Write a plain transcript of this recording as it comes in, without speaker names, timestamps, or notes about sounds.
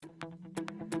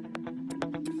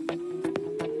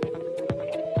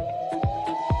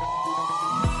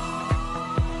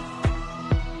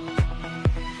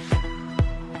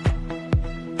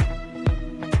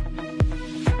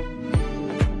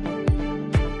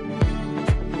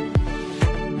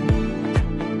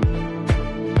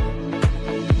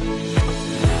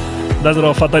Dat er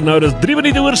al vat hy nou, dis 3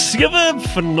 minute oor 7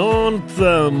 vanaand,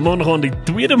 maandag aan die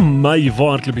 2de Mei,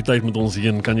 waar klip die tyd met ons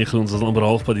heen, kan jy glo ons is amper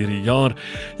halfpad hierdie jaar.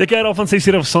 Jy kyk al van 6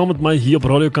 uur af saam met my hier op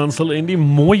Radio Kansel en die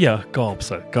mooie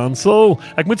Kaapse Kansel.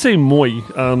 Ek moet sê mooi,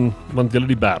 want julle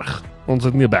die berg, ons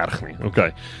het nie 'n berg nie, okay.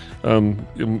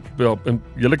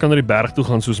 Julle kan na die berg toe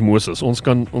gaan soos Moses, ons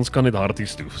kan net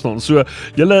harties toe, verstaan? So,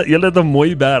 julle het 'n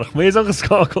mooi berg, maar jy is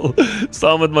aangeskakel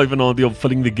saam met my vanaand hier op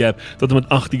Filling the Gap, tot en met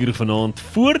 8 uur vanaand,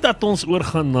 voordat ons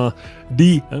oorgaan na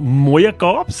die mooie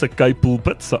Kaap, se Cape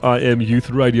Pulpit, se I Am Youth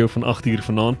Radio van 8 uur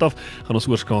vanaand af, gaan ons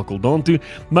oorskakel daartoe,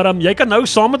 maar jy kan nou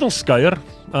saam met ons kuier,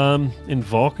 en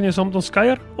waar kan jy saam met ons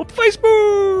kuier? Op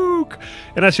Facebook!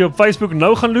 En as jy op Facebook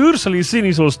nou gaan loer, sal jy sien,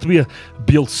 hier is ons 2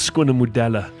 beeldskone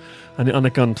modelle, aan die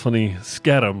ander kant van die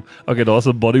skerm. Okay, daar is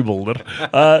 'n bodybuilder.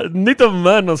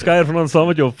 Nietemin, ons kuier vanaand saam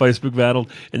met jou op Facebook wêreld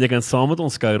en jy kan saam met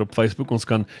ons kuier op Facebook.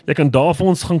 Jy kan daar vir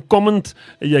ons gaan comment,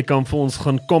 jy kan vir ons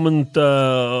gaan comment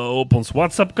op ons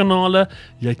WhatsApp kanale.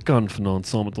 Jy kan vanaand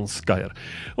saam met ons kuier.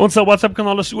 Ons WhatsApp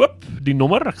kanaal is oop. Die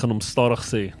nommer, ek gaan hom stadig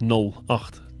sê,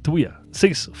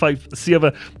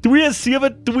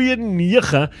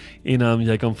 082-657-2729 en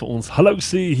jy kan vir ons hallo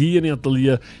sê hier in die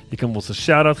ateljee, jy kan ons 'n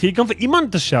shout-out gee, jy kan vir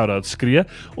iemand 'n shout-out skree,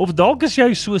 of dalk is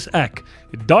jy soos ek,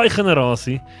 daai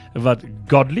generasie wat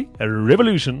Godly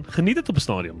Revolution geniet het op 'n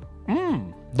stadium.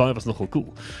 Daai was nogal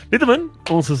cool. Nietemin,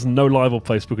 ons is nou live op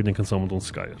Facebook en jy kan saam met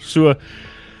ons kuier. So,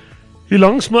 hier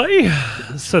langs my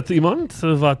sit iemand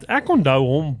wat ek onthou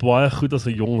hom baie goed as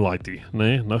 'n jong laaitie,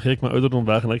 nee, nou gee ek my ouderdom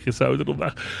weg en ek gee sy ouderdom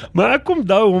weg, maar ek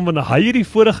onthou hom wanneer hy die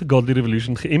vorige Godly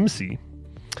Revolution ge-MC,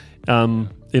 en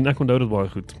ek onthou dit baie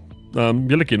goed.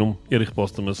 Julle ken hom, Erich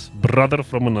Posthumus, brother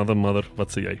from another mother,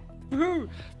 wat sê jy?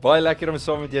 Baie lekker om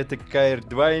saam met jou te kuier,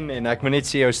 Dwain, en ek moet net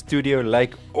sê jou studio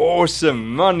lyk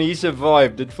awesome, man, hier's 'n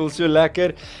vibe, dit voel so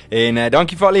lekker, en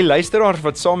dankie vir al die luisteraars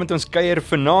wat saam met ons kuier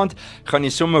vanaand, gaan jy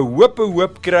sommer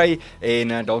hoop kry,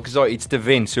 en dalk is daar iets te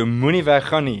wen, so moenie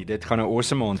weggaan nie, dit gaan 'n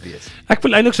awesome aand wees. Ek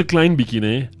wil eintlik so klein bietjie,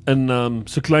 nee, en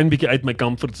so klein bietjie uit my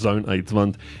comfort zone uit,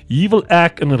 want hier wil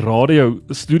ek in 'n radio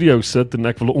studio sit, en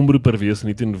ek wil 'n omroeper wees in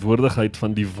die teenwoordigheid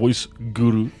van die voice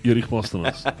guru Erich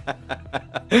Posthumus.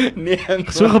 Nee,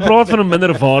 so gepraat van 'n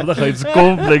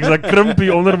minderwaardigheidskompleks, ek krimp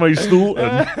hier onder my stoel in.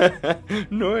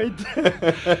 Nooit.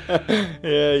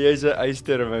 Ja, jy's 'n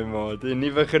eyster, my maat. 'n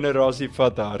Nuwe generasie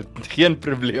vat hard. Geen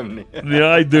probleem nie.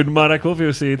 Ja, ek doen, maar ek wil vir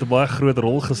jou sê, het 'n baie groot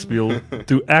rol gespeel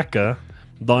toe ek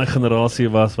daai generasie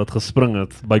was wat gespring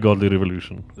het by Godly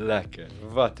Revolution. Lekker.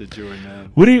 Wat 'n joy,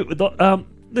 man. Hoorie,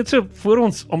 net so voor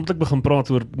ons amptelik begin praat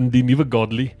oor die nuwe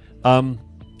Godly.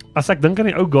 As ek dink aan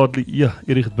die ou Godly,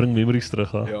 Erich, het bring memories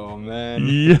terug, ha? Ja, man.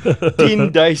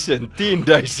 10,000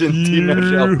 tieners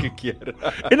elke keer.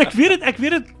 En ek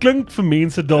weet dit klink vir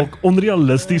mense dalk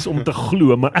onrealisties om te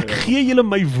glo, maar ek gee julle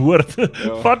my woord,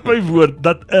 vat my woord,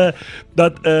 dat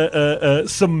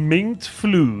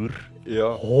sementvloer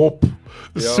hop,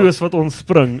 soos wat ons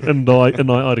spring in daai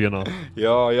arena.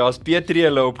 Ja, as Petrie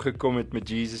hulle opgekom het met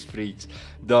Jesus Freaks,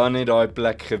 dan het daai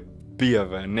plek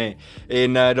bewe, nee.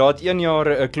 En daar het 1 jaar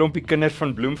 'n klompie kinders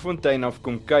van Bloemfontein af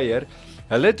kom kuier.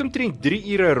 Hulle het omtrent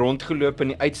 3 ure rondgeloop in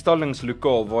die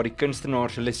uitstallingslokaal waar die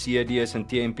kunstenaars hulle CD's en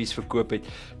TMP's verkoop het.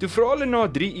 Toe vra hulle na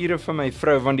 3 ure van my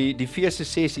vrou, want die fees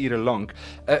is 6 ure lank,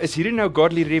 is hierdie nou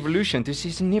Godly Revolution? Toe sê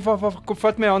sy, nee, kom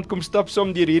vat my hand, kom stap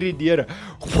saam deur hierdie deure.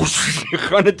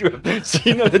 Gaan dit oop,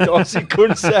 sien hulle daar is die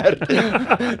konsert.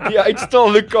 Die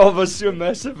uitstallokaal was so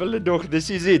massive, hulle dog, this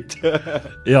is it.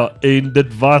 Ja, en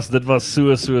dit was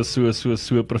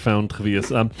so profound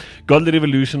geweest. Godly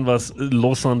Revolution was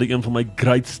loshandig een van my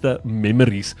grootste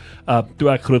memories, toe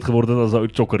ek groot geword het as 'n ou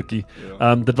chokkertjie.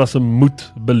 Dit was 'n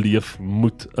moed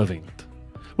event.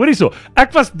 Hoorie so,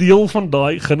 ek was deel van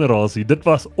daai generasie, dit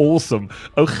was awesome.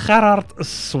 Ou Gerard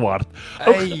is swart.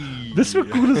 Dis so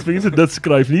cool as mense dit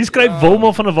skryf. Hier skryf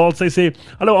Wilma van der Walt, sy sê,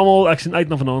 hallo almal, ek sien uit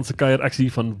na vanaand se kuier, ek sien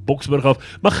van Boksburg af.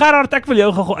 Maar Gerard, ek wil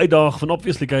jou gou uitdaag, van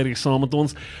obviously kuier jy saam met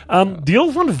ons.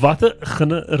 Deel van watter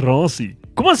generasie?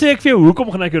 Kom ons sê ek vir jou,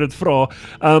 hoekom gaan ek jou dit vra?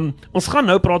 Ons gaan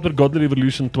nou praat oor Godly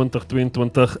Revolution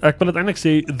 2022. Ek wil uiteindelik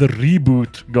sê the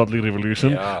Reboot Godly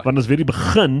Revolution, want ons weer die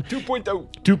begin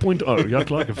 2.0, ja,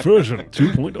 klaar, version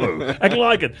 2.0. Ek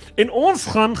like it. En ons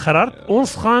gaan, Gerard,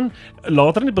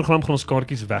 later in die program gaan ons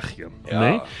kaartjies weggee,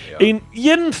 nee? En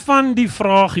een van die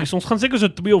vragies, ons gaan seker so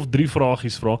 2 of 3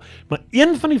 vragies vra, maar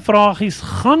een van die vragies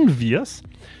gaan wees,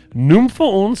 noem vir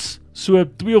ons so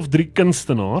 2 of 3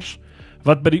 kunstenaars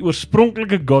wat by die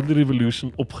oorspronklike Godly Revolution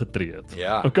opgetree het.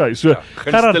 Ja. Okay, so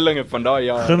gunstelinge van daai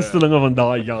jare. Gunstelinge van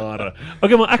daai jare.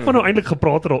 Okay, maar ek wou nou eintlik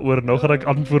gepraat daaroor, nou gaan ek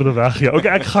antwoorde weggee.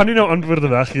 Okay, ek gaan nie nou antwoorde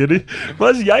weggee nie. Maar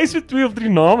as jy so 2 of 3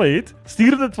 name het,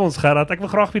 stuur dit vir ons, Gerard. Ek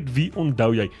wil graag weet wie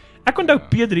onthou jy. Ek onthou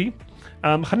Pedri,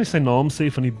 gaan nie sy naam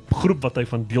sê van die groep wat hy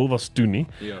van deel was toe nie.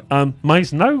 Ja. Maar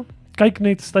hy's nou, kyk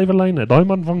net stywe lyne, daai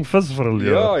man vang vis vir 'n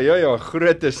lewe. Ja,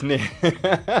 groot is nie.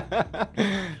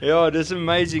 Ja, dis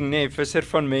amazing, nee, visser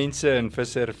van mense en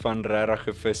visser van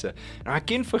regte visse. Nou ek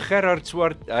ken vir Gerard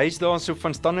Swart, hy's daar so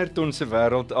van Standerton se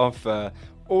wêreld af,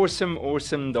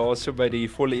 awesome daar so by die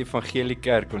Volle Evangelie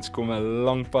Kerk. Ons kom 'n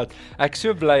lang pad. Ek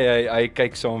so bly hy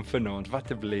kyk saam vanaand.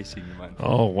 Wat 'n blessing, man.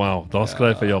 Oh wow, daar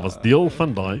skryf hy, was deel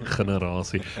van daai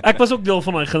generasie. Ek was ook deel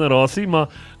van daai generasie, maar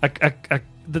ek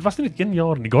dit was nie net 1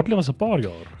 jaar nie. Godly was 'n paar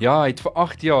jaar. Ja, hy het vir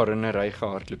 8 jaar in 'n ry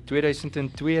gehardloop,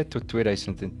 2002 tot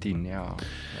 2010, ja.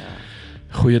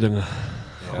 Goeie dinge.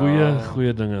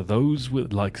 Goeie dinge. Those were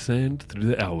like sand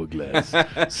through the hourglass.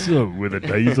 So were the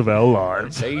days of our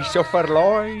lives. Days of our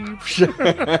lives.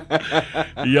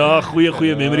 Ja,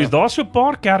 goeie memories. Daar's so 'n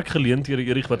paar kerkgeleenthede,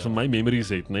 Erich, wat vir my memories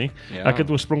het, nê? Ja. Ek het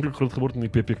oorspronklik groot geword in die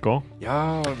PPK.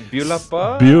 Ja,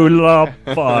 Beulah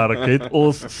Park het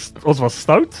ons was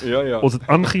stout. Ja. Ons het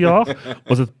aangejaag,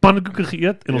 ons het pannekoeke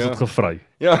geëet en ons het gevry.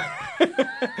 Ja.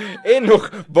 En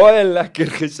nog baie lekker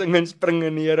gesing en spring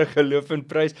in die Here, geloof en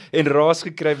prys en raas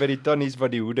gekry by die tannies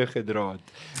wat die hoede gedra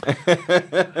het.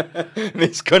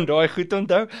 Mens kan daai goed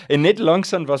onthou. En net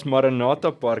langsaan was Maranatha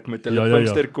Park met hulle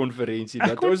Pinksterkonferensie.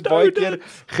 Dat ons baie keer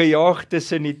gejaag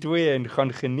tussen die twee en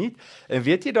gaan geniet. En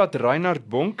weet jy dat Reinhard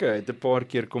Bonke het 'n paar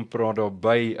keer kom praat daar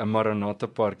by 'n Maranatha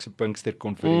Park se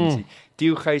Pinksterkonferensie.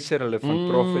 Theo Geyser, hulle van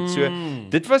Prophet. So,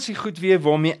 dit was die goed weer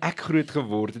waarmee ek groot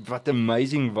geword het, wat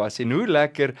amazing was. En hoe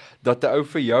lekker dat 'n ou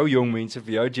vir jou jong mense,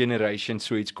 vir jou generation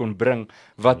so iets kon bring,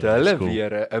 wat hulle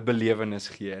weer 'n belewenis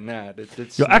gee. Nee,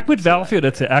 dit Ja, ek moet wel vir jou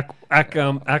dit sê,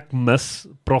 ek mis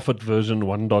Prophet version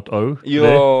 1.0.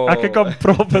 Ja. Ek kan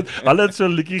Prophet, hulle het so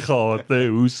 'n liedjie gehad,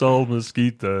 hoe sal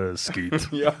muskiete skiet?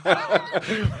 Ja.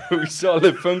 Hoe sal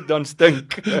 'n vink dan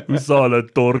stink? Hoe sal 'n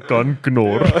tor kan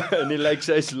knor? En die lyk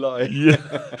sy's laai. Ja,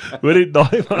 hoorie,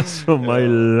 daai was vir my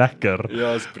lekker.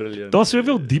 Ja, is brilliant. Daar's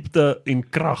soveel diepte en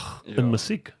krag in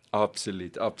musiek.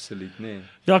 Absoluut, nee.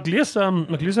 Ja, ek lees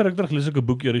ek 'n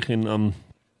boek Erich en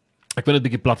ek wil net 'n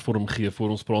bietjie platform gee voor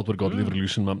ons praat oor Godly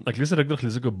Revolution, maar ek lees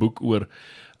ek 'n boek oor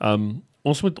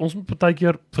ons moet baie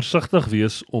keer versigtig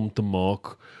wees om te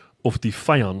maak of die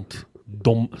vyand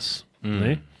dom is,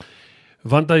 né?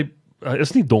 Want hy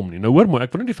is nie dom nie. Nou hoor mooi,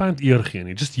 ek wil nie die vyand eer gee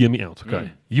nie. Just hear me out,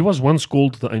 okay? He was once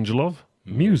called the angel of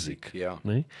music,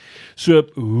 né? So,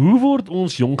 hoe word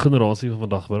ons jong generasie van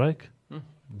vandag bereik?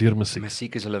 Deur musiek.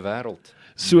 Musiek is hulle wêreld.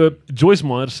 So, Joyce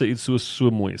Meyer sê iets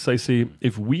so mooi. Sy sê,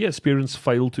 if we as parents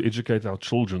fail to educate our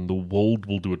children, the world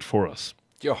will do it for us.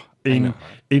 Ja, en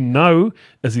nou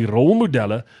is die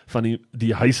rolmodelle van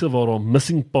die huise waar daar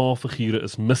missing pa figure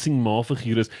is, missing ma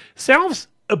figure is, selfs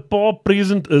 'n pa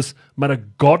present is, maar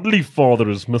 'n godly father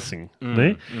is missing,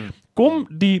 né? Kom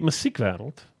die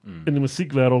musiekwêreld, in die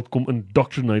musiekwêreld kom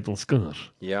indoctrinate ons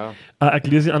kinders. Ja. Ek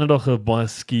lees die ander dag 'n baie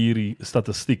skerry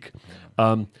statistiek.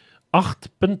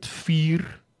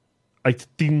 8.4 uit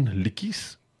 10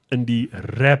 liedjies in die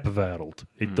rapwêreld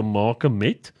het te maak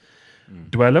met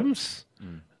dwelms,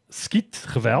 skiet,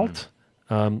 geweld,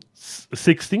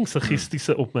 sexting, suggesties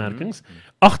opmerkings.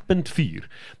 8.4.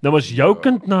 Nou as jou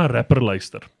kind na 'n rapper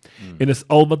luister en is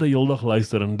al wat hy heeldag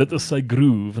luister en dit is sy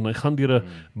groove en hy gaan deur 'n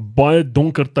baie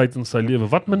donker tyd in sy lewe,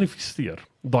 wat manifesteer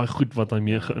daai goed wat hy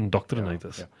mee geïndoctrinate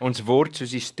is. Ons word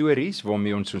soos die stories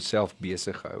waarmee ons onsself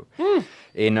besig hou.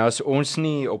 En as ons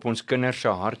nie op ons kinders se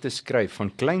harte skryf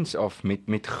van kleins af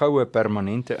met goue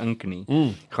permanente ink nie,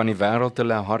 gaan die wêreld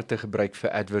hulle harte gebruik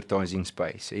vir advertising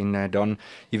space. En dan,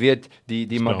 jy weet,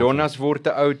 die Madonnas word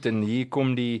te oud en hier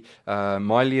kom die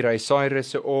Miley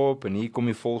Cyrus op en hier kom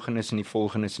die volgenes en die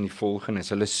volgenes en die volgenes.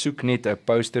 Hulle soek net 'n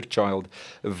poster child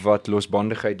wat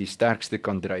losbandigheid die sterkste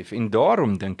kan dryf. En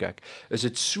daarom dink ek, is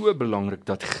dit so belangrik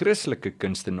dat Christelike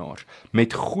kunstenaars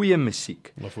met goeie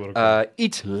musiek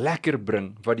iets lekker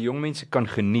bring wat die jong mense kan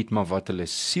geniet, maar wat hulle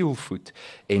siel voed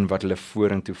en wat hulle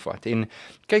vorentoe vat. En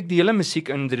kyk, die hele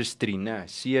musiekindustrie, né,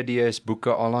 CD's,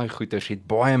 boeke, al daai goeters het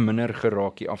baie minder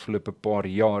geraak die afgelope paar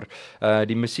jaar.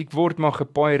 Die musiek word maar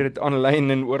gepirate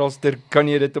aanlyn en oralster kan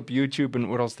jy dit op YouTube en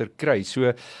oralster kry.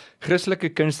 So Christelike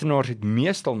kunstenaars het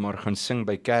meestal maar gaan sing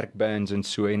by kerkbands en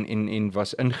so en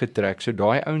was ingetrek. So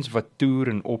daai ouens wat toer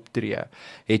en optree,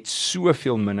 het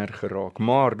soveel minder geraak.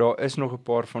 Maar daar is nog 'n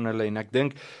paar van hulle en ek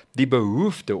dink die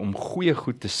behoefte om goeie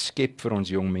goed te skep vir ons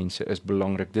jong mense is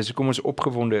belangrik. Dis hoekom ons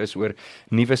opgewonde is oor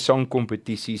nuwe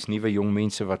sangkompetisies, nuwe jong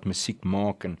mense wat musiek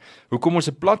maak en hoekom ons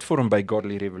 'n platform by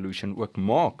Godly Revolution ook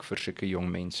maak vir sulke jong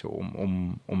mense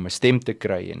om 'n stem te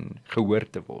kry en gehoor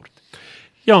te word.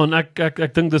 Ja, en ek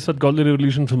dink dis wat Godly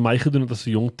Revolution vir my gedoen het as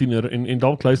 'n jong tiener en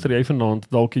dalk luister jy vanaand,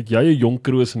 dalk het jy 'n jong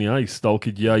kroos in die huis, dalk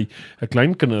het jy 'n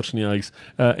klein kinders in die huis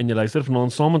en jy luister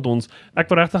vanaand saam met ons. Ek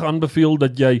wil regtig aanbeveel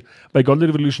dat jy by Godly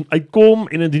Revolution uitkom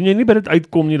en indien jy nie by dit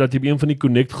uitkom nie, dat jy by een van die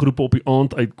connect groepe op die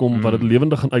aand uitkom wat dit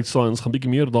lewendig gaan uitsaai. Ons gaan bietjie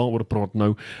meer daaroor praat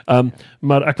nou.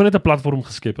 Maar ek wil net 'n platform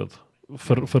geskep het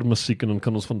vir musiek en dan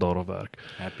kan ons van daar af werk.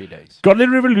 Happy days. Godly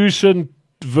Revolution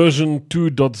version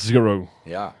 2.0.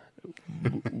 Ja.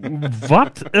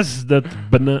 Wat is dit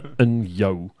binne in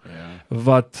jou Ja.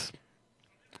 wat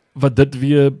dit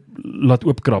weer laat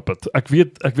oopkrap het? Ek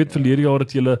weet verlede jaar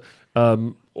het julle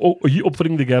hier op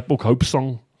Filling the Gap ook Hope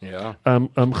Song Ja.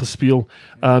 gespeel.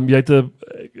 Jy het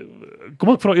kom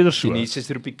ek vra eerder so. En Jesus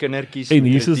roep die kindertjies En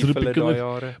Jesus die roep die hulle kinder-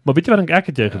 daai jare. Maar weet jy wat ek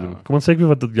het jy gedoen? Kom ons sê ek weet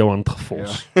wat het jou hand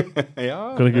gevors.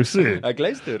 Ja. Kan ek jou sê? Ek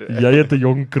luister. Jy het 'n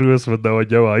jong kroos wat nou uit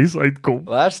jou huis uitkom.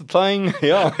 That's the thing.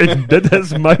 Ja. En dit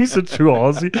is my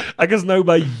situasie. Ek is nou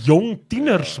by jong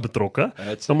tieners betrokke.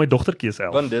 That's So my dogtertjie is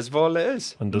 11. Want dis waar hulle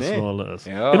is. En dis Nee. waar hulle is.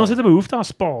 Ja. En ons het 'n behoefte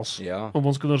as paas Ja. om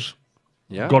ons kinders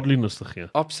Ja. godliness te gee.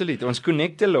 Absoluut. Ons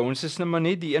connect hulle. Ons is nou maar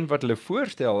net die een wat hulle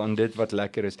voorstel aan dit wat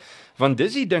lekker is. Want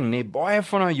dis die ding, nee, baie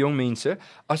van daai jong mense,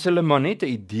 as hulle maar net 'n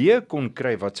idee kon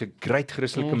kry wat se great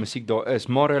Christelike musiek daar is,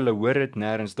 maar hulle hoor dit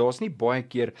nêrens. Daar's nie baie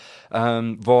keer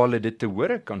waar hulle dit te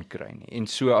hore kan kry nie. En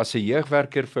so as 'n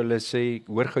jeugwerker vir hulle sê,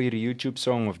 hoor gou hierdie YouTube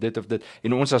song of dit,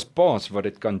 en ons as paas wat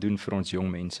dit kan doen vir ons jong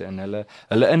mense en hulle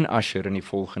in-usher in die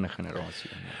volgende generasie.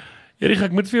 Erich,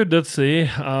 ek moet vir jou dit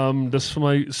sê, dis vir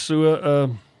my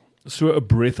so 'n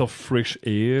breath of fresh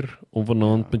air om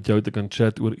vanaand met jou te kan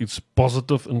chat oor iets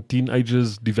positive in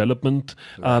teenagers development,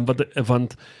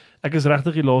 want ek is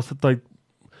regtig die laaste tyd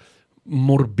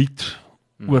morbied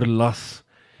oorlas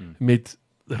met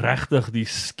regtig die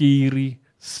scary,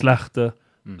 slegte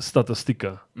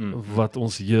statistieke wat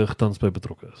ons jeug tans by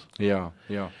betrokke is. Ja.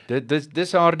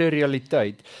 Dis 'n harde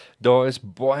realiteit. Daar is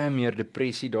baie meer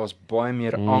depressie, daar's baie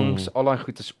meer angs, al daai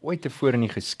goed is ooit tevore in die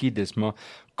geskiedenis, maar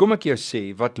kom ek jou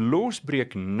sê, wat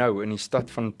losbreek nou in die stad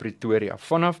van Pretoria,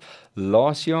 vanaf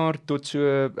laas jaar tot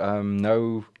so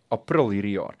nou April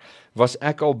hierdie jaar, was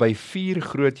ek al by 4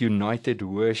 groot United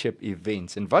Worship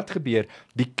events. En wat gebeur?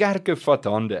 Die kerke vat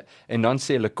hande en dan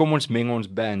sê hulle, kom ons meng ons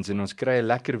bands en ons kry 'n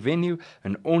lekker venue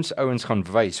en ons ouens gaan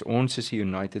wys, ons is die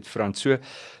United Front. So,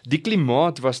 die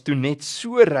klimaat was toe net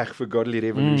so reg vir Godly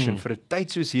Revolution, vir 'n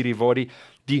tyd soos hierdie, waar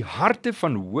die harte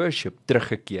van worship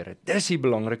teruggekeer het. Dis die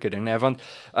belangrike ding, né? Want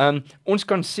ons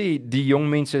kan sê die jong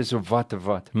mense is of wat,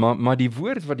 maar die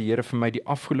woord wat die Here vir my die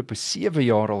afgelope 7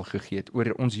 jaar al gegee het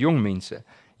oor ons jong mense,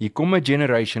 hier kom 'n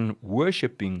generation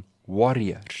worshiping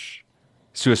warriors,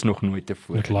 soos nog nooit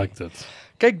tevore. Ek like dit.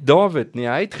 Kyk, Dawid, nee,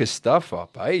 hy het gestaf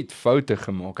op, hy het foute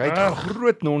gemaak, hy het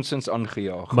groot nonsens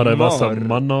aangejaag. Maar hy was 'n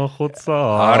man na God se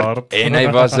hart. En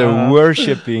hy was 'n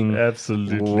worshiping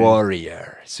Absolutely.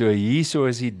 warrior. So hierso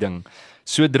is die ding.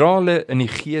 Sodra hulle in die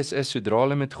gees is, sodra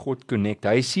hulle met God connect,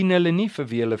 hy sien hulle nie vir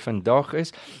wie hulle vandag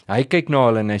is. Hy kyk na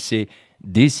hulle en hy sê,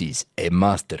 "This is a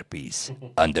masterpiece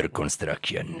under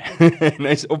construction." En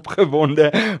hy's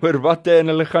opgewonde oor wat hy en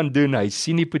hulle gaan doen. Hy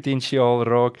sien die potensiaal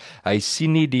raak. Hy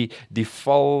sien nie die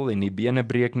val en die bene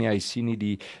breek nie. Hy sien nie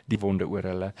die wonde oor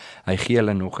hulle. Hy gee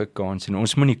hulle nog 'n kans en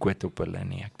ons moenie kwit op hulle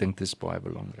nie. Ek dink dit is baie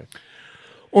belangrik.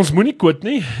 Ons moenie quit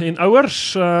nie en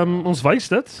ouers, ons wys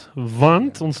dit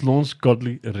want ons launch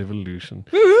Godly Revolution.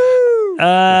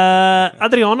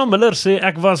 Adriana Miller sê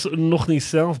ek was nog nie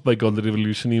self by Godly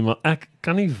Revolution nie, maar ek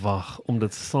kan nie wag om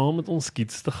dit saam met ons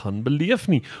kids te gaan beleef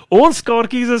nie. Ons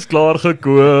kaartjies is klaar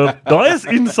gekoop. Daai is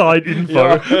inside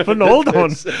info van hold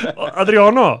on.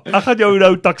 Adriana, ek gaan jou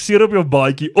nou takseer op jou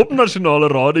baadjie op nasionale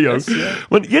radio.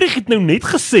 Want Erich het nou net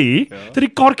gesê dat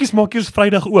die kaartjies maak eers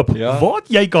Vrydag oop. Waar het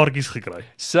jy kaartjies gekry?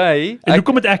 En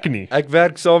hoekom het ek nie? Ek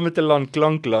werk saam met 'n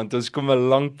Klankland. Ons kom 'n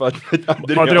lang pad met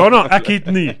Adriana, ek het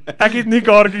nie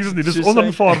kaartjies nie. Dis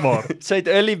onaanvaarbaar. Sy het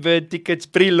early bird tickets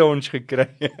pre-launch gekry.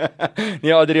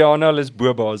 Nee, Adriana, hulle is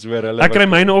boba's hoor hulle. Ek kry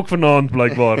myne ook vanaand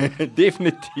blykbaar.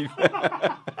 Definitief.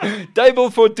 Table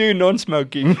for 2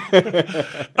 non-smoking.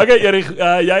 Okay, Erich,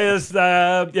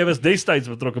 jy was destyds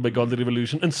betrokke by Godly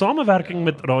Revolution in samewerking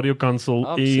met Radio Kansel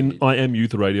en I Am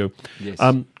Youth Radio. Yes.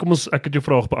 Kom ons, ek het jou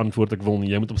vraag beantwoord, ek wil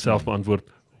nie, jy moet homself beantwoord.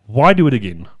 Why do it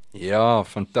again? Ja,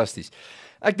 fantasties.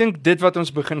 Ek dink dit wat ons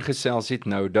begin gesels het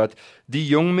nou, dat die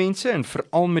jong mense en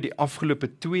veral met die afgelope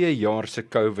 2 jaar se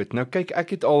COVID, nou kyk, ek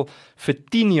het al vir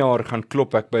 10 jaar gaan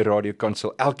klop ek by Radio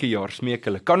Kansel, elke jaar smeek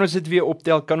hulle, kan ons dit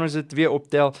weer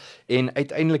optel, en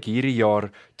uiteindelik hierdie jaar,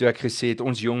 toe ek gesê het,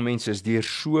 ons jong mense is deur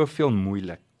soveel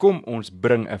moeilik, kom ons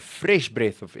bring 'n fresh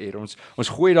breath of air. Ons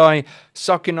gooi daai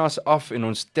sakkenas af en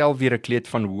ons tel weer 'n kleed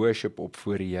van worship op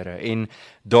voor die Here. En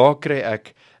daar kry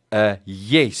ek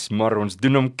yes, maar ons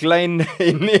doen hom klein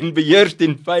en beheerst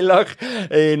en veilig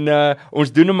en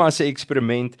ons doen hom as 'n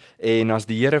eksperiment en as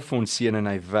die Here vir ons seën en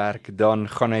hy werk, dan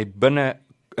gaan hy binne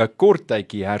 'n kort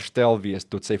tydjie herstel wees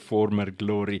tot sy former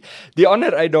glory. Die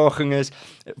ander uitdaging is,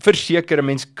 verseker 'n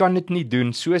mens kan dit nie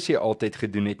doen soos jy altyd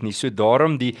gedoen het nie. So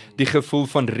daarom die gevoel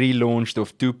van relaunched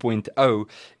of 2.0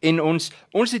 en ons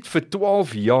het vir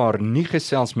 12 jaar nie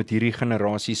gesels met hierdie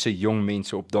generasie se jong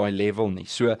mense op daai level nie.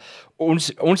 So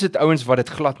ons het ouens wat dit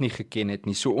glad nie geken het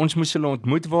nie. So ons moes hulle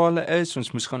ontmoet waar hulle is,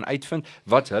 ons moes gaan uitvind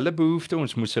wat hulle behoefte,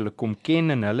 ons moes hulle kom ken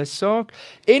in hulle saak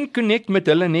en connect met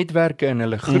hulle netwerke en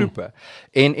hulle groepe.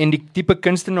 En die tipe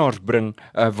kunstenaars bring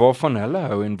waarvan hulle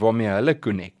hou en waarmee hulle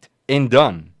connect. En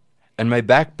dan, in my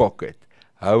back pocket,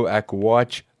 hou ek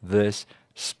Watch This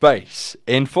Space.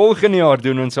 En volgende jaar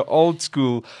doen ons 'n old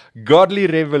school Godly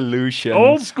Revolution.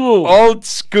 Old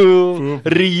school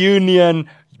reunion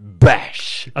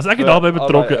bash. As ek daarbey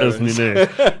betrokke is nie,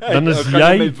 dan is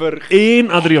jy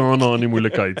en Adriana in die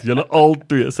moeilikheid. Julle al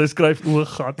twee. Sy skryf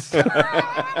gats.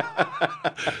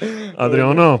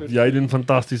 Adriana, jy doen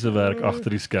fantastiese werk agter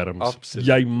die skerms. Absoluut.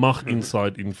 Jy mag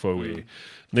inside info hê.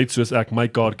 Net soos ek my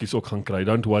kaartjies ook gaan kry.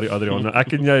 Don't worry Adriana,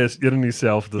 ek en jy is een en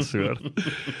dieselfde soort.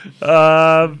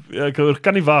 Ek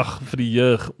kan nie wag vir die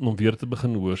jeug om weer te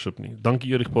begin worship nie.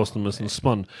 Dankie Erich Posthumus en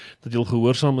span dat julle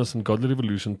gehoorsaam is in Godly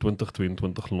Revolution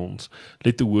 2022 lons.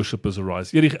 Let the worshipers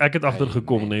arise. Erich, ek het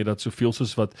agtergekom dat soveel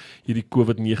soos wat hierdie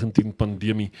COVID-19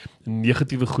 pandemie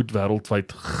negatiewe goed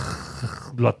wêreldwyd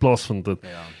laat plaasvind het.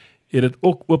 Het dit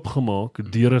ook oopgemaak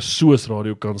deure soos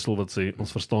Radio Kansel wat sê,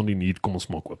 ons verstaan die need, kom ons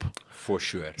maak oop. For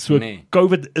sure. So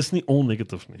COVID is nie all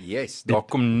negative nie. Yes, daar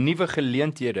kom nuwe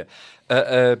geleenthede.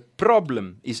 A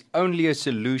problem is only a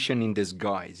solution in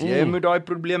disguise. Jy moet daai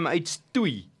probleem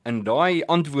uitstoei en daai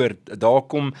antwoord, daar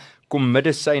kom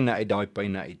medisyne uit daai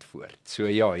pyne uit voort. So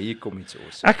ja, hier kom iets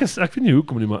awesome. Ek weet nie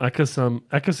hoekom nie, maar ek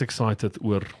is excited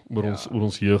oor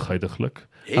ons jeug heidaglik.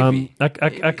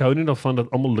 Ek hou nie daarvan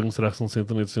dat almal links, regs en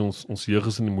senter net sê ons jeug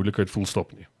is in die moeilikheid, full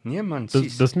stop nie. Nee man,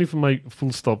 dis nie vir my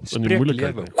full stop in die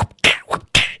moeilikheid nie.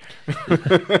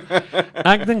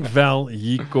 Ek dink wel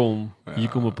hier kom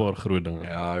 'n paar groot dinge.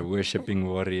 Ja, worshiping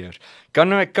warriors.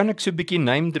 Kan ek so 'n bietjie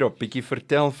name drop, bietjie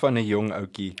vertel van 'n jong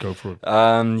ouetjie. Go for it.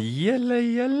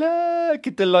 Julle, ek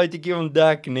het 'n laaitjie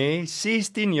ontdek,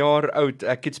 16 jaar oud.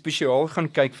 Ek het spesiaal gaan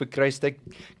kyk vir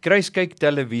Kruiskyk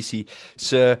televisie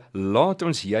se Laat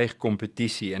ons juig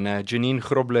kompetisie en Janine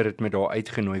Grobler het my daar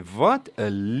uitgenooi. Wat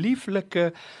 'n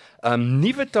lieflike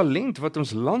nuwe talent wat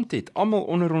ons land het, almal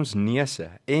onder ons neuse.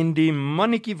 En die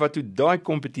mannetjie wat toe daai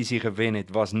kompetisie gewen het,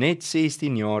 was net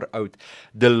 16 jaar oud.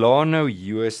 Delano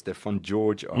Jooste van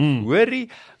George af. Hoorie,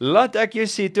 laat ek jou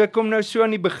sê, toe ek kom nou so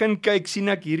aan die begin kyk, sien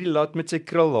ek hierdie laat met sy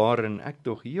krulhaar en ek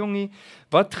tog, jongie,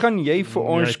 wat gaan jy vir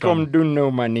ons kom doen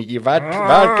nou mannetjie? Wat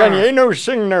kan jy nou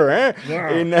sing nou, hè? Ja.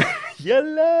 En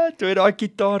julle, toe daai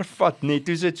gitaar vat, net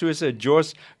toe sit soos 'n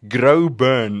Josh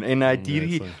Groban en hy het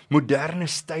hierdie moderne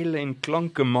style en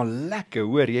klanke, maar lekker,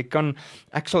 hoor,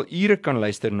 ek sal ure kan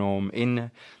luister na hom en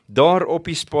daar op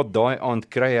die spot daai aand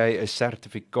kry hy 'n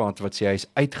sertifikaat wat sê hy is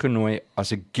uitgenooi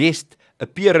as 'n guest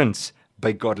appearance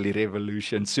by Godly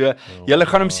Revolution. So, julle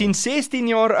gaan hom sien 16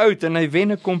 jaar oud en hy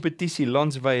wen 'n kompetisie,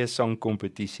 landswye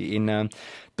sangkompetisie en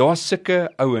daar's sulke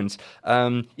ouens.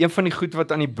 Een van die goed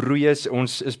wat aan die broei is,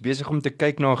 ons is besig om te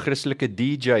kyk na 'n Christelike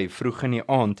DJ vroeg in die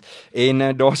aand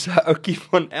en daar's 'n ouetjie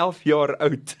van 11 jaar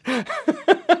oud.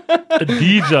 'n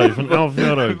DJ van 11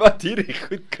 jaar oud wat hierdie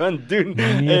goed kan doen.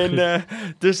 En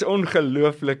dis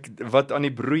ongelooflik wat aan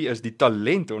die broei is, die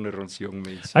talent onder ons jong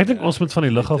mense. Ek dink ons moet van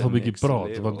die lig af 'n bietjie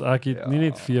praat, want ek het nie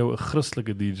net vir jou 'n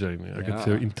Christelike DJ nie, ek het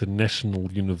vir jou International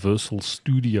Universal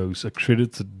Studios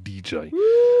accredited DJ.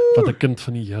 Wat 'n kind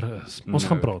van die Here is. Ons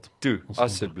gaan praat. Toe,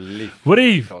 asseblief.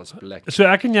 Hoorie, so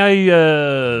ek en jy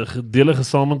deel 'n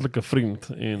gesamentlike vriend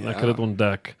en ek het dit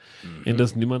ontdek. En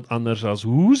dis niemand anders as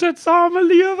hoe sit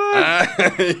samelewe?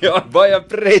 Ja, baie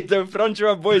pret, ou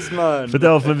François Boysman.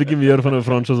 Vertel vir 'n bietjie meer van ou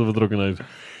François se betrokkenheid.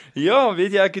 Ja,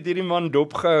 weet jy, ek het hierdie man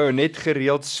dopgehou, net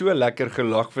gereeld so lekker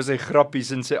gelag vir sy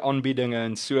grappies en sy aanbiedinge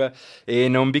en so,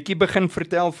 en hom bietjie begin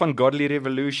vertel van Godly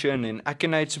Revolution, en ek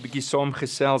en hy het so bietjie saam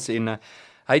gesels, en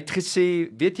hy het gesê,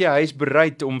 weet jy, hy is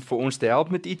bereid om vir ons te help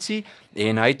met ietsie,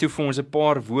 en hy het toe vir ons 'n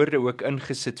paar woorde ook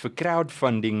ingesit vir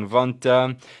crowdfunding, want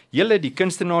julle, die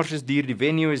kunstenaars is duur, die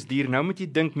venue is duur, nou moet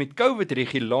jy dink met COVID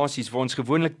regulasies, waar ons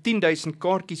gewoonlik 10,000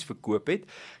 kaartjies verkoop het,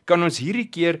 kan ons hierdie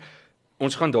keer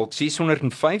Ons gaan dalk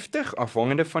 650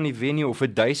 afhangende van die venue of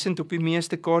 1000 op die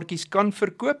meeste kaartjies kan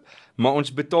verkoop, maar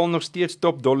ons betaal nog steeds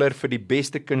top dollar vir die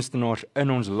beste kunstenaars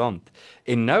in ons land.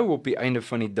 En nou op die einde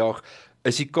van die dag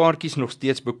is die kaartjies nog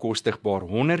steeds bekostigbaar,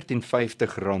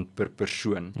 R150 per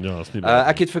persoon. Ja, is nie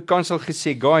Ek het vir Kansel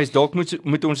gesê, guys, dalk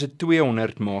moet ons dit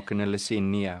 200 maak, en hulle sê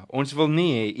nee, ons wil nie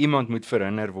hê iemand moet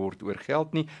verhinder word oor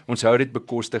geld nie, ons hou dit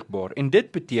bekostigbaar. En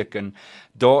dit beteken,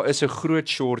 daar is 'n groot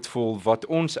shortfall wat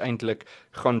ons eintlik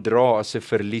gaan dra as 'n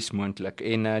verlies moontlik.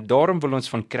 En daarom wil ons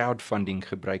van crowdfunding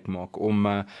gebruik maak om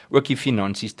ook die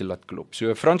finansies te laat klop.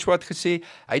 So François het gesê,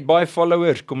 hy het baie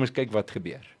followers, kom ons kyk wat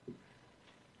gebeur.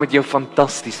 Met jou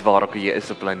fantasties waar ook jy is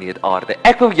op planeet Aarde.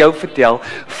 Ek wil jou vertel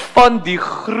van die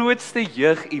grootste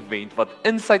jeug-event wat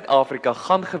in Suid-Afrika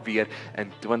gaan gebeur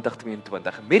in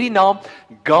 2022 met die naam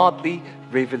Godly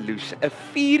Revolution. 'n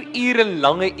 4 ure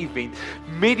lange event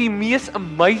met die mees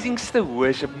amazingste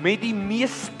worship, met die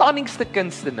mees stunningste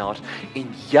kunstenaars en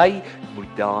jy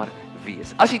moet daar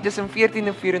wees. As jy tussen 14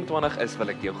 en 24 is, wil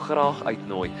ek jou graag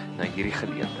uitnooi na hierdie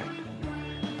geleentheid.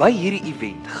 By hierdie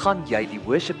event gaan jy die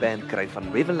worship band kry van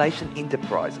Revelation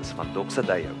Enterprises van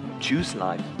Doxadeo, Choose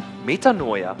Life,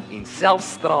 Metanoia en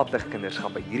selfs straatligkinders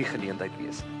gaan by hierdie geleentheid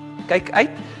wees. Kyk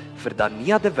uit vir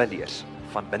Dania de Villiers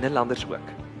van Binnelanders ook.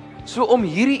 So om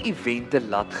hierdie event te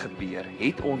laat gebeur,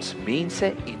 het ons mense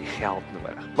en geld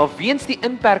nodig. Maar weens die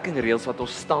inperkingreëls wat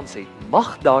ons tans het,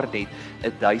 mag daar net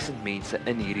 1000 mense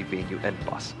in hierdie venue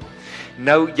inpas.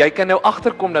 Nou, jy kan nou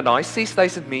agterkom dat daai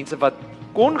 6000 mense wat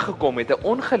kon gekom het 'n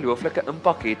ongelooflike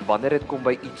impak het wanneer dit kom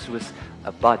by iets soos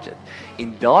 'n budget.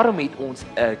 En daarom het ons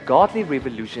 'n Godly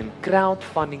Revolution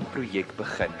crowdfunding projek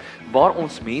begin waar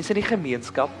ons mense in die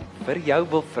gemeenskap vir jou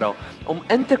wil vra om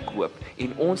in te koop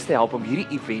en ons te help om hierdie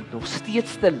event nog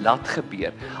steeds te laat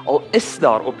gebeur, al is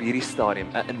daar op hierdie stadium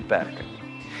 'n inperking.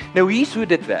 Nou hier's hoe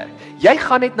dit werk. Jy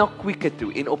gaan net na Quicket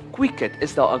toe en op Quicket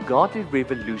is daar 'n Godly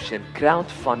Revolution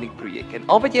crowdfunding projek. En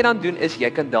al wat jy dan doen is jy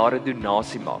kan daar 'n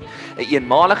donasie maak. 'n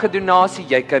Eenmalige donasie,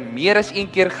 jy kan meer as een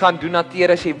keer gaan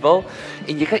donateer as jy wil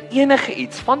en jy kan enige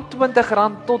iets van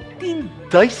R20 tot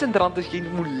R10,000 as jy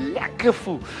moet lekker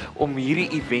voel om hierdie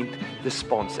event te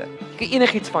sponsor. Jy kan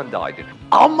enigiets van daai doen.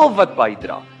 Almal wat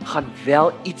bydra, gaan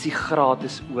wel ietsie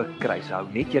gratis ook kry. So hou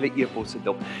net julle e-posse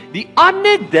dop. Die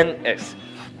ander ding is,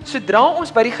 sodra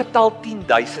ons by die getal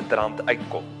R10,000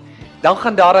 uitkom, dan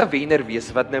gaan daar 'n wenner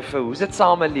wees wat nou vir Hoe Dit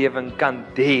Samelewing kan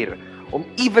dare om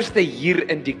iewerste hier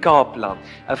in die Kaapland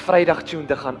 'n Vrydag tune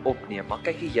te gaan opneem. Maar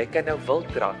kyk, jy kan nou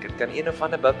wild raak. Dit kan een of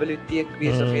ander biblioteek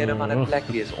wees of een of ander plek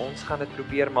wees. Ons gaan dit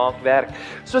probeer maak werk.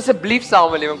 So asseblief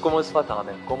Samelewing, kom ons vat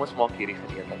hande. Kom ons maak hierdie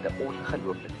geleentheid 'n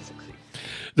ongelooflike sukses.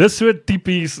 Dis so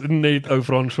tipies net ou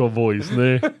François voice,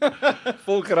 né?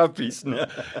 Vol grappies, né?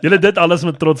 Julle dit alles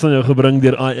met trots aan jou gebring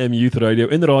deur I Am Youth Radio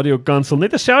en Radio Kansel.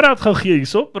 Net 'n shout-out gou gee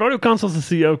hierso. Radio Kansel se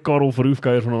CEO Karel Verhoef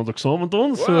kuier vanaand ook saam met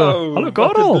ons. Wow, Hallo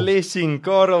Karel. What a blessing,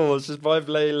 Karel. Ons is baie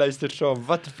bly jy luister saam.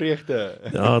 Wat 'n vreugde.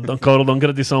 Ja, dan Karel, dankie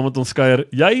dat jy saam met ons kuier.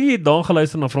 Jy het dan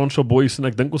geluister na François Boys en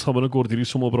ek dink ons gaan binnekort hierdie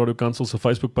som op Radio Kansel se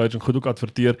Facebook page en goed ook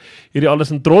adverteer. Hierdie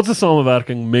alles in trotse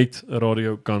samewerking met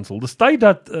Radio Kansel. Dis tyd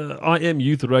dat I Am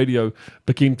Youth Radio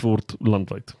bekend word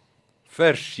landwyd.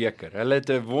 Verseker, hulle het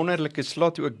 'n wonderlike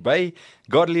slot ook by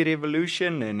Godly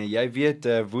Revolution en jy weet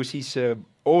Woesie se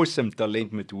awesome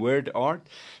talent met word art.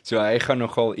 So hy gaan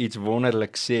nogal iets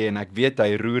wonderlik sê en ek weet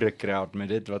hy roer 'n crowd met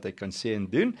dit wat hy kan sê en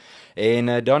doen.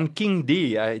 En dan King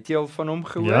D, het jy al van hom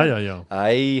gehoor? Ja.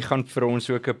 Hy gaan vir ons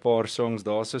ook 'n paar songs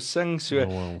daarso sing. So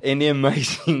wow. En die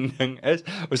amazing ding is,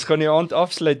 ons gaan die aand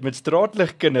afsluit met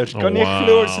straatligkinders. Kan jy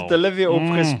glo ons het hulle weer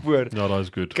opgespoor? Ja, daai is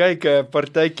goed. Kyk,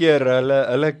 partykeer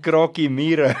hulle kraakie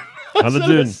mure. Hulle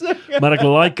doen, maar ek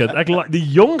like it. Die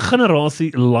jong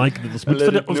generasie like dit. Ons moet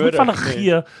vir hulle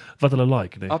gee wat hulle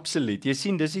like, nee. Absoluut. Jy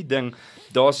sien, dis die ding.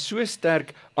 Daar's so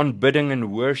sterk aanbidding en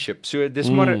worship. So dis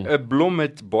maar 'n blom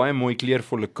met baie mooi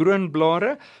kleurvolle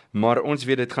kroonblare, maar ons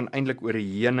weet dit gaan eintlik oor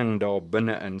 'n heuning daar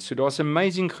binne-in. So daar's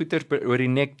amazing goeters oor die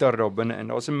nektar daar binne-in.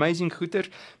 Daar's amazing goeters,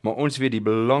 maar ons weet die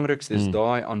belangrikste is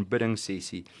daai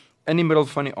aanbiddingssessie. In die middel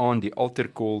van die aand, die altar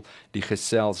call, die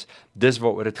gesels, dis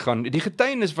waaroor dit gaan. Die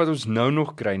getuienis wat ons nou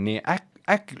nog kry, nee,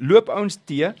 ek loop ouens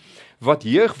te, wat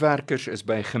jeugwerkers is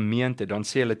by gemeente, dan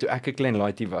sê hulle, toe ek 'n klein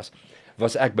laaitjie was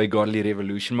ek by Godly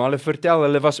Revolution, maar hulle vertel,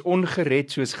 hulle was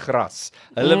ongered soos gras.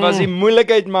 Hulle was die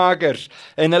moeilikheidmakers,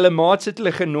 en hulle maats het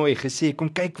hulle genooi, gesê, kom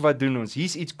kyk wat doen ons,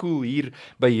 hier's iets cool hier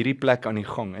by hierdie plek aan die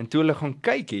gang, en toe hulle gaan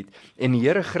kyk het, en die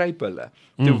Here gryp hulle,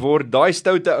 toe word daai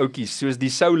stoute ouetjies, soos die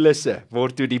Saulusse,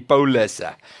 word toe die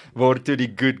Paulusse, word toe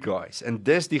die good guys, en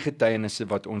dis die getuienisse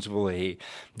wat ons wil hê.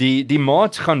 Die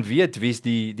maats gaan weet wie's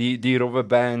die rowwe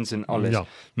bands en alles,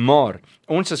 maar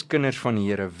ons as kinders van die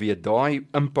Here weet daai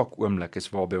impak oomblik is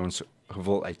waarby ons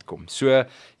wil uitkom. So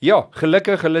ja,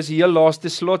 gelukkig hulle is die heel laaste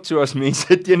slot, so as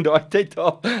mense teen daai tyd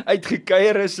al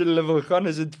uitgekeier is en hulle wil gaan,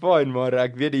 is dit fyn, maar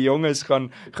ek weet die jonges gaan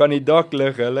die dak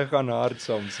lig, hulle gaan hard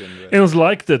saam sing. En ons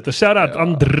like dit. Shout out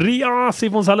Andrea sê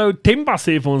vir ons hallo, Temba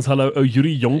sê vir ons hallo,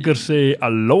 Yuri Jonker sê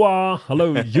aloha,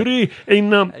 hallo Yuri.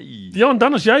 En ja, en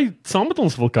dan as jy saam met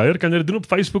ons wil kuier, kan jy dit doen op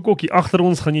Facebook ook. Hier agter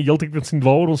ons gaan jy heeltyd sien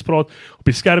waaroor ons praat. Op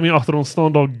die skerm hier agter ons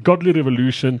staan daar Godly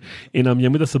Revolution en jy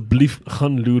moet asseblief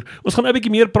gaan loer. Ons gaan 'n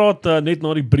bietjie meer praat net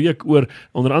na die breek oor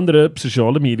onder andere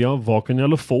sosiale media, waar kan jy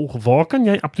hulle volg, waar kan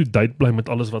jy up to date bly met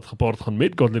alles wat gepaard gaan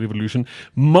met Godly Revolution,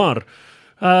 maar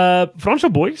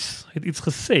Fransjo Boys het iets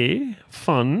gesê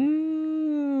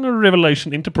van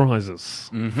Revelation Enterprises.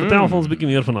 Vertel ons 'n bietjie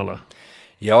meer van hulle.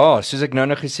 Ja, soos ek nou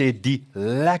gesê het, die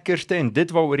lekkerste en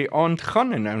dit waaroor die aand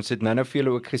gaan, en ons het nou vir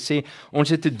julle ook gesê, ons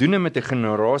het te doen met 'n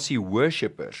generasie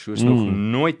worshippers, soos nog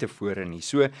nooit tevore nie.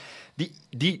 So,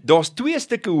 daar's 2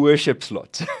 stukke worship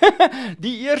slots.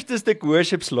 Die eerste stuk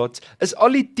worship slots is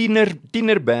al die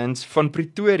tienerbands van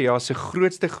Pretoria se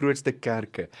grootste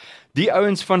kerke. Die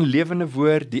ouens van Lewende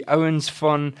Woord, die ouens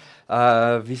van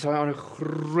wie is daai ander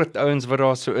groot ouens wat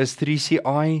daar so is,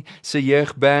 3CI se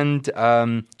jeugband,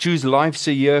 Choose Life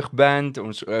se jeugband,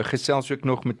 ons gesels ook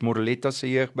nog met Morletta se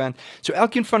jeugband. So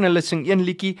elkeen van hulle sing een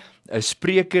liedjie, 'n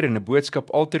spreker en 'n boodskap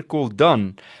alter call.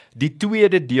 Dan die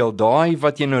tweede deel, daai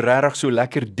wat jy nou regtig so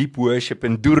lekker diep worship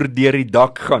en deur die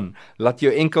dak gaan, laat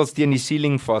jou enkels teen die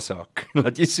ceiling vashak,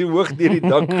 laat jy so hoog deur die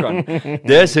dak gaan.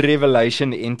 Dis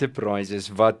Revelation Enterprises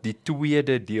wat die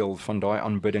tweede deel van daai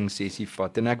aanbiddingssessie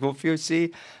vat, en ek wil vir jou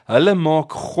sê, hulle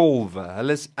maak golwe.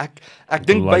 Hulle is ek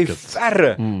dink by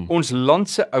verre ons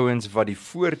landse ouens wat die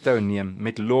voortou neem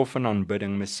met lof en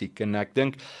aanbidding musiek, en ek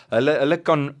dink hulle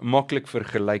kan maklik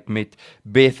vergelyk met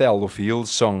Bethel of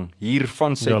Hillsong hier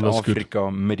van Suid-Afrika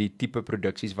met die tipe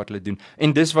produksies wat hulle doen.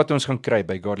 En dis wat ons gaan kry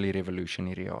by Godly Revolution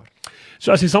hierdie jaar.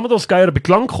 So as jy saam met ons kuier op die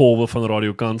klankgolwe van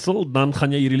Radio Kansel, dan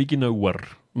gaan jy hierdie liedjie nou hoor.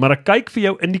 Maar ek kyk vir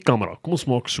jou in die kamera. Kom ons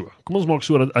maak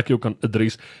so dat ek jou kan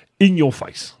address in your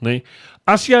face, né?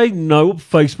 As jy nou op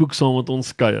Facebook saam met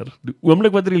ons kuier, die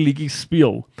oomblik wat hierdie liedjie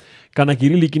speel, kan ek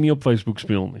hierdie liedjie nie op Facebook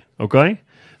speel nie. Okay?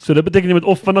 So dit beteken jy moet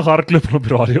of vinnig hardloop en op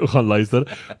die radio gaan luister,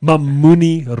 maar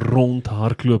moenie rond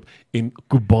hardloop en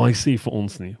Kubai sê vir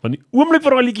ons nie. Want die oomblik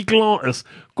waar daai liedjie klaar is,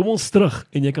 kom ons terug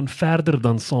en jy kan verder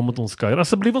dan saam met ons kuier.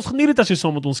 Asseblief, ons geniet dit as jy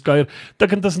saam met ons kuier.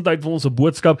 Tik intussen tyd vir ons 'n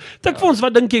boodskap. Tik vir ons,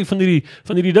 wat dink jy van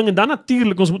hierdie ding? En dan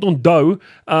natuurlik, ons moet onthou,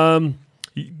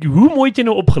 hoe mooi het jy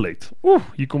nou opgelet?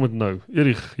 Hier kom dit nou.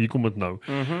 Erich, hier kom dit nou.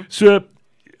 So,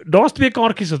 daar's 2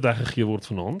 kaartjies wat weggegee word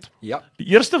vanaand. Ja. Die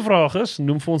eerste vraag is,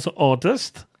 noem vir ons 'n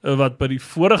artist wat by die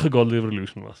vorige Godly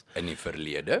Revolution was. In die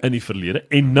verlede.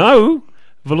 En nou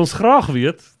wil ons graag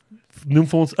weet, noem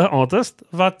vir ons 'n artist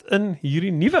wat in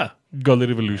hierdie nuwe Godly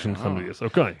Revolution gaan wees.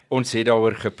 Okay. Ons het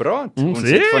daaroor gepraat. Ons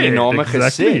het van die name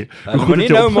gesê. Hoe Moenie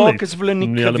nou maak as hulle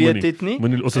nie geweet het nie.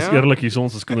 Ons is eerlik hier,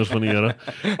 ons is kinders van die Here.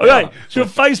 Okay, so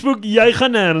Facebook, jy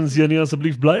gaan nêrens heen nie,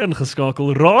 asseblief bly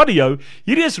ingeskakel. Radio,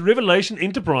 hierdie is Revelation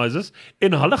Enterprises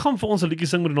en hulle gaan vir ons 'n liedjie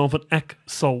sing met die naam van Ek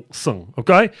sal sing.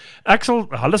 Okay?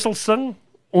 Hulle sal sing.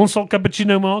 Ons sal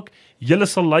cappuccino maak, julle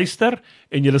sal luister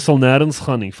en julle sal nêrens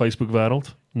gaan nie, Facebook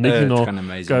wêreld. Net hierna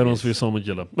kuier ons weer saam met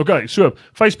julle. Okay, so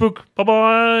Facebook, bye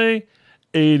bye.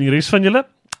 En die res van julle,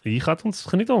 hier gaan ons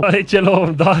geniet ons. Het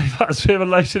julle daai was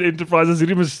Revelation Enterprises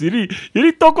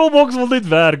hierdie tokkelbox wil net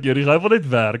werk, hy wil net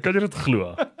werk. Kan jy dit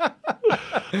glo?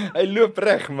 Hy loop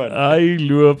reg, man. Hy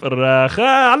loop reg.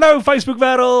 Hallo Facebook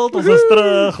wêreld, ons is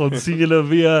terug. Ons sien julle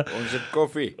weer. Ons het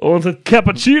koffie. Ons het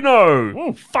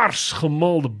cappuccino. Vars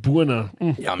gemaalde bone.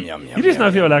 Jam. Hierdie is nou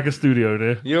vir jou lekker studio,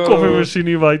 né? Koffiemasjien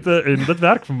hier buite en dit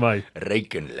werk vir my.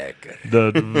 Ryk en lekker.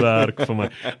 Dit werk vir my.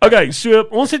 Okay, so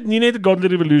ons het nie net 'n Godly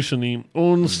Revolution nie.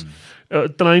 Ons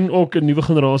train ook 'n nuwe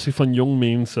generasie van jong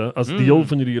mense as deel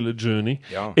van hierdie hele journey.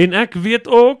 Ja. En ek weet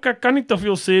ook, ek kan nie te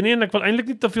veel sê nie en ek wil eintlik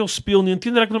nie te veel speel nie.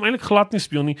 Inteendeel, ek wil hom eintlik glad nie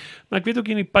speel nie. Maar ek weet ook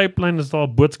in die pipeline is daar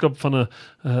 'n boodskap van 'n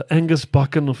Angus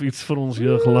Buchan of iets vir ons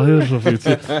jeugleiers of iets.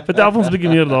 Vertel ons 'n bietjie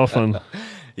meer daarvan.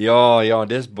 Ja,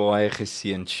 dis baie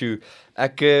geseën. Sjoe,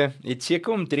 ek het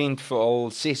seker omtrent vir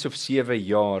al 6 of 7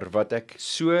 jaar wat ek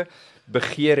so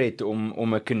begeer het om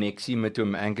 'n koneksie met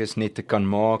hom Angus net te kan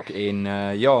maak en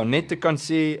net te kan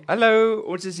sê, hallo,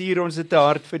 ons is hier, ons het 'n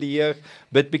hart vir die jeug,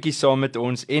 bid bietjie saam met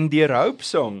ons en deur Hope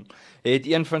Song het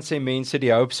een van sy mense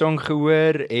die Hope Song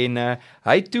gehoor en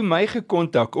hy het toe my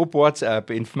gekontak op WhatsApp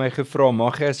en vir my gevra,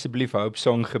 mag jy asseblief Hope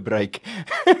Song gebruik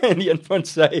in een van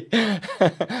sy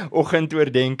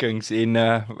oggendoordenkings en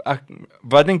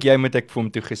wat dink jy moet ek vir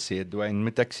hom toe gesê, Dwain?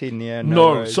 Moet ek sê nee?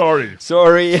 No, sorry.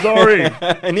 Sorry.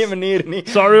 Nee meneer nie.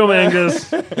 Sorry om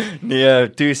Angus. Nee,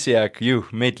 toe sê ek,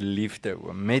 met liefde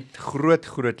oom, met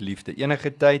groot liefde,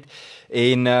 enige tyd.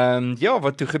 En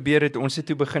wat toe gebeur het, ons het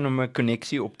toe begin om 'n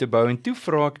koneksie op te bou en toe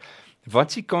vra ek, wat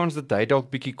is die kans dat hy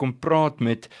dalk bietjie kom praat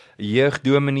met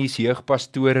jeugdominees,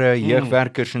 jeugpastore,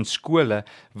 jeugwerkers in skole,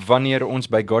 wanneer ons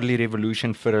by Godly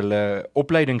Revolution vir hulle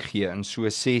opleiding gee in so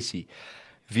 'n sessie.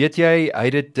 Weet jy, hy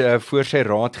het dit voor sy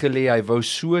raad gelê, hy wou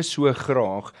so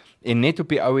graag, en net op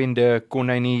die ou ende kon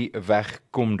hy nie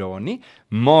wegkom daar nie,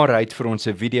 maar hy het vir ons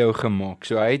 'n video gemaak.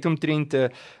 So hy het omtrent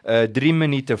 3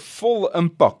 minute vol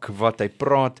impak wat hy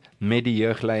praat met die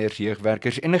jeugleiers,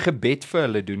 jeugwerkers en 'n gebed vir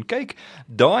hulle doen. Kyk,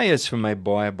 daai is vir my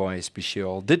baie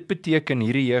spesiaal. Dit beteken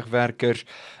hierdie jeugwerkers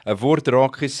word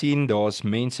raak gesien, daar's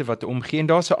mense wat omgee en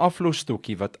daar's 'n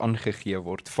aflosstokkie wat aangegee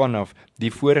word vanaf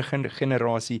die vorige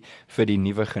generasie vir die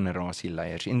nuwe generasie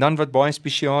leiers. En dan wat baie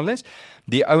spesiaal is,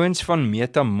 die ouens van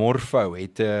Metamorfo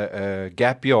het 'n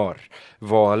gap jaar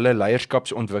waar hulle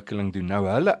leierskapsontwikkeling doen. Nou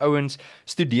hulle ouens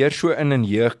studeer so in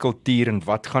jeugkultuur en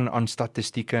wat gaan aan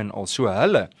statistieke en al. So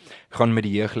hulle gaan met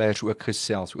die jeugleiers ook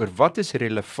gesels oor wat is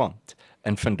relevant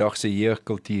in vandag se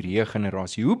jeugkultuur,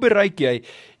 jeuggenerasie. Hoe bereik jy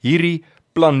hierdie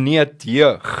planeet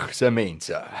jeug se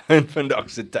mense in vandag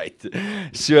se tyd?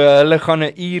 So hulle gaan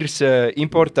 'n uur se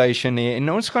impartation hê en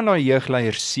ons gaan daai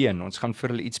jeugleiers seën. Ons gaan vir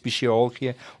hulle iets spesiaal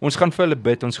gee. Ons gaan vir hulle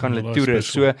bid, ons gaan hulle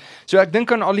toerus. So ek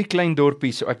dink aan al die klein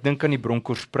dorpies, ek dink aan die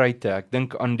Bronkhorstspruite, ek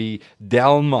dink aan die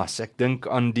Delmas, ek dink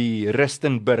aan die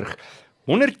Rustenburg,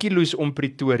 100 kilos om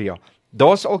Pretoria.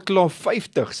 Daar's al klaar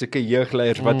 50 sulke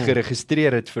jeugleiers wat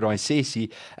geregistreer het vir daai sessie.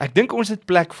 Ek dink ons het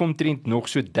plek vir omtrent nog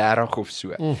so 30 of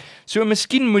so. So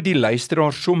miskien moet die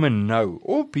luisteraar somme nou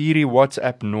op hierdie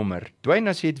WhatsApp nommer, Dwain,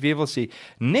 as jy dit weer wil sê,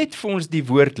 net vir ons die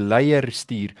woord leier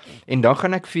stuur en dan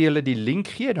gaan ek vir julle die link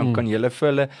gee, dan kan julle vir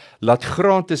hulle laat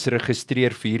gratis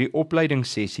registreer vir hierdie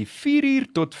opleidingssessie 4:00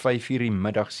 tot 5:00 die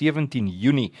middag 17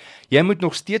 Junie. Jy moet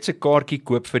nog steeds 'n kaartjie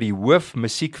koop vir die hoof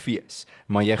musiekfees,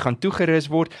 maar jy gaan toegerus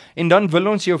word en dan wil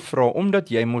ons jou vra, omdat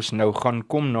jy mos nou gaan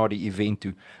kom na die event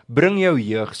toe, bring jou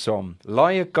jeug saam,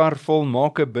 laai 'n kar vol,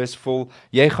 maak 'n bus vol,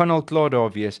 jy gaan al klaar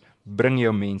daar wees, bring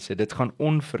jou mense, dit gaan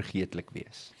onvergeetlik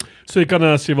wees. So jy kan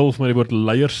as jy wil vir my die woord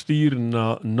leier stuur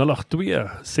na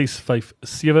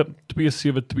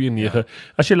 082-657-2729.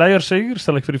 As jy leier sê,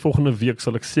 sal ek vir die volgende week,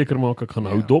 sal ek seker maak, ek gaan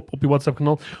hou dop op die WhatsApp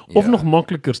kanaal, of nog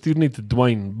makliker, stuur net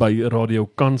Dwain by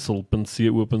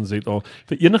radiokansel.co.za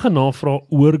vir enige navraag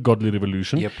oor Godly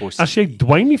Revolution. As jy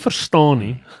Dwain nie verstaan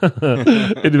nie,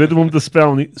 en jy weet om te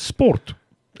spel nie,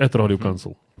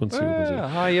 sport@radiokansel.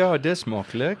 Ja, dis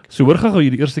maklik. So hoor gou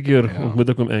hier die eerste keer ontmoet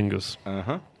ek hom Angus.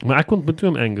 Maar ek ontmoet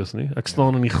hom Angus nie. Ek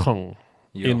staan in die gang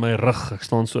en my rug, ek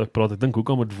staan so, ek praat, ek dink hoe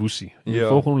kom dit woesie. Die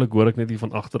volgende oomblik hoor ek net hier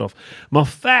van agter af. Maar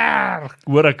ver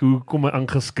hoor ek hoe kom hy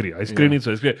aangeskree. Hy skree net so,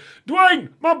 hy skree, "Dwain,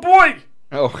 my boy!"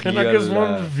 En ek is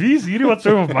van, wie is hierdie wat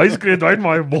so op my skree, Dwain,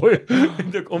 my boy?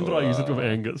 En ek omdraai, hier sit hom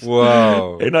Angus.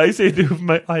 Wow. En hy sê toe vir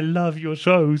my, "I love your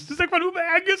shows." Dis ek van, hoe my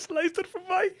Angus luister vir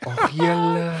my. Ag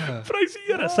julle. Prys die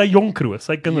Here, sy jonkro,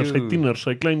 sy kinders, sy tieners,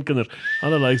 sy kleinkinders,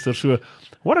 alle luister so.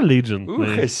 What a legend, Hoe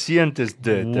geseënd is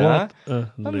dit, hè?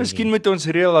 Miskien moet ons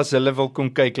reël as hulle wil kom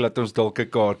kyk, laat ons dalk 'n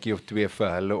kaartjie of 2 vir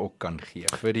hulle ook kan gee,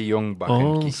 vir die jong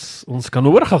bakkies. Ons kan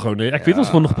oorgehou, nee. Ek weet ons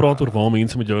gaan nog praat oor waar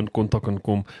mense met jou in kontak kan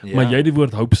kom, maar jy het die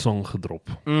woord Hope Song gedrop.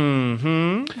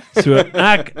 So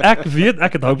ek weet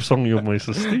ek het Hope Song hier op my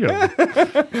stelsel.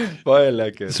 Baie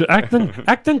lekker. So ek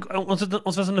dink ons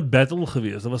was in 'n battle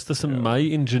geweest. Dit was tussen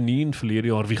my en Janine verlede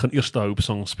jaar wie gaan eerste Hope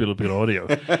Song speel op die radio.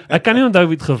 Ek kan nie onthou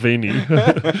wie het gewen nie.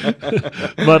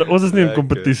 Maar ons is nie in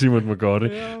kompetisie met mekaar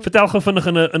nie. Vertel gou vinnig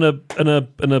in 'n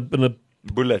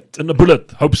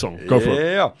bullet Hope Song. Go for it.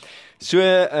 Ja. So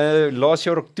laas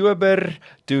jaar Oktober,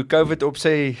 toe COVID op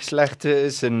sy slegte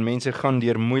is en mense gaan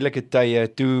deur moeilike tye,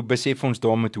 toe besef ons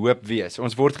daar moet hoop wees.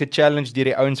 Ons word gechallenged deur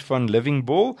die ouens van Living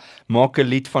Ball, maak 'n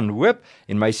lied van hoop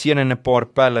en my seun en 'n paar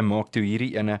pelle maak toe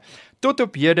hierdie ene. Tot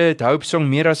op hede het Hope Song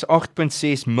meer as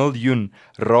 8.6 miljoen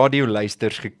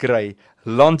radioluisters gekry,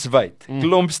 landwyd,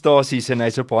 klomp stasies en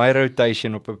hy's op high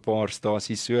rotation op 'n paar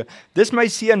stasies. So, dis my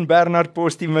seun Bernard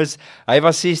Posthumus. Hy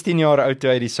was 16 jaar oud toe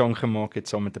hy die song gemaak het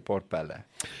saam met 'n paar pelle.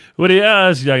 Hoor jy,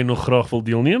 as jy nog graag wil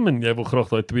deelneem en jy wil graag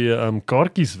daai 2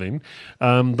 kaartjies wen,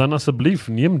 dan asseblief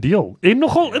neem deel. En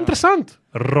nogal interessant,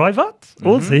 raai wat?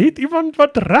 Ons het iemand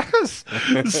wat reg is.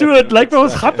 So, het lyk my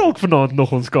ons gaan dalk vanaand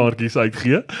nog ons kaartjies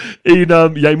uitgee.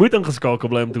 En jy moet ingeskakel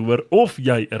bly om te hoor of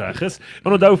jy reg is.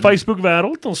 En onthou, Facebook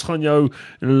wêreld, ons gaan jou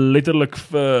letterlik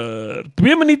vir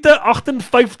 2 minute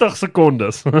 58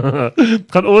 sekondes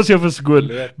gaan ons jou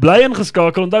verskoon. Bly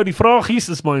ingeskakel. Onthou, die vragies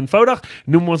is maar eenvoudig.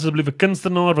 Noem ons asseblief 'n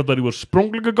kunstenaar wat by die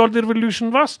oorspronklike Godly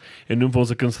Revolution was en noem vir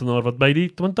ons 'n kunstenaar wat by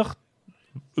die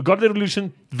Godly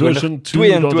Revolution version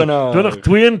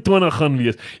 2022 gaan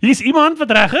wees. Hier is iemand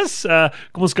wat reg is.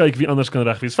 Kom ons kyk wie anders kan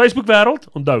reg wees. Facebook wêreld,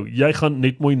 onthou, jy gaan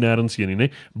net mooi nêrens heen nie, né?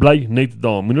 Bly net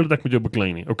daar. Moenie dat ek met jou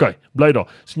beklei nie. OK, bly daar.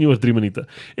 Sien jou oor 3 minute.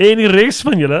 En die res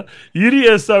van julle,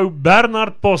 hierdie is ou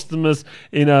Bernard Posthumus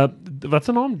en wat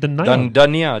se naam?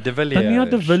 Dania de Villiers. Dania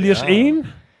de Villiers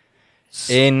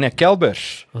en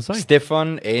Kelbers.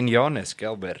 Stefan en Janus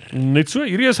Kelber. Net so,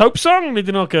 hierdie is Hoopsang. Net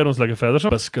hierna keer ons lekker verder.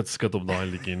 Biscuit skit op daai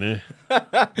liedjie, né?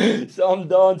 Saam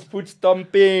dans,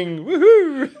 voetstamping.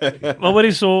 Woohoo! Maar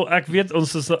hoorie so, ek weet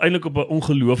ons is eintlik op 'n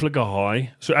ongelooflike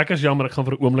high. So ek is jammer, ek gaan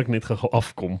vir 'n oomblik net gou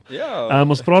afkom. Ja.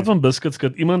 Ons praat van biscuit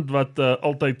skit. Iemand wat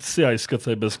altyd sê hy skit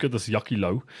sy biscuit is Jackie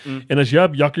Lou. En as jy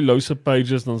op Jackie Lou se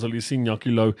pages, dan sal jy sien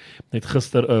Jackie Lou het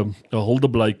gister 'n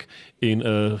huldeblyk en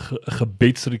 'n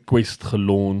gebedsrequest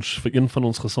gelaunch vir een van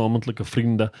ons gesamentlike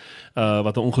vriende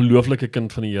wat 'n ongelooflike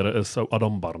kind van die Here is, ou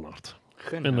Adam Barnard.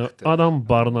 En Adam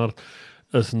Barnard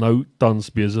is nou tans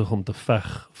besig om te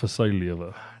veg vir sy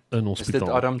lewe in hospitaal. Is dit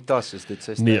Adam Tas? Is dit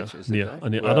sy stage? Nee,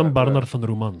 Adam Barnard van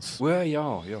Romans.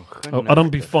 Ja. Adam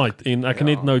be fight en ek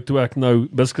net nou toe ek nou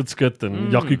biscuit skit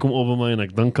en Jackie kom op by my en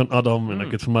ek dink aan Adam en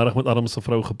ek het vanmiddag met Adam se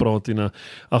vrou gepraat en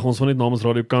ons wil net namens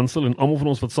Radio Kansel en almal van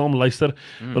ons wat saam luister,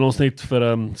 wil ons net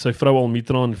vir sy vrou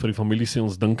Almitra en vir die familie sê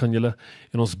ons dink aan julle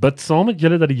en ons bid saam met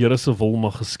julle dat die Here se wil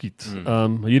mag geskied.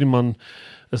 Hierdie man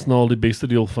is nou al die beste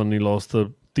deel van die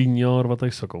laaste 10 jaar wat hy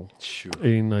sukkel.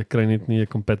 En hy kry net nie 'n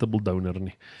compatible donor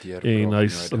nie. En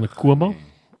hy's in 'n koma.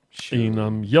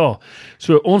 En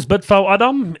so ons bid vir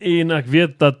Adam en ek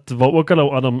weet dat waar ook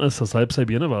al Adam is, as hy op sy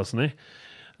bene was, né?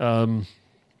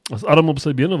 As Adam op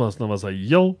sy bene was, dan was hy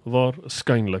heel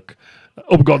waarskynlik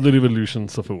op Godly Revolution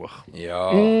se verhoog.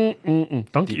 Ja.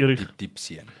 Dankie Erich. Diep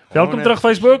seën. Welkom terug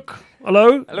Facebook.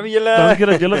 Hallo. Hallo julle. Dankie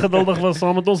dat julle geduldig was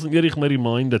saam met ons en Erich my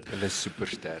reminded. Hulle is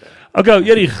supersterre. Okay,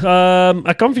 Erich,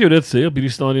 ek kan vir jou dit sê, op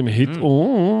hierdie stadium het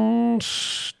ons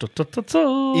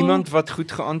iemand wat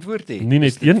goed geantwoord het. Nie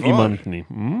net een iemand nie.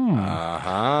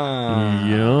 Aha.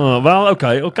 Ja, wel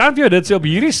okay, ek kan vir jou dit sê op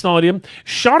hierdie stadium,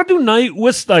 Chardonnay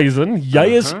Oosthuizen, jy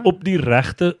is op die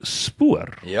regte spoor.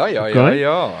 Ja. Jy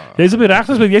is op die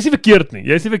regte spoor, jy is nie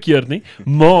verkeerd nie,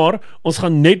 maar ons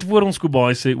gaan net voor ons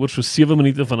Kobaai sê, oor so 7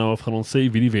 minute van nou af gaan ons sê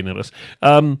wie die wenner is.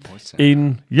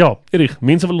 En ja, Erich,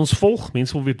 mense wil ons volg,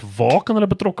 mense wil weet waar kan hulle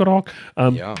betrokke raak,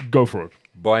 go for it.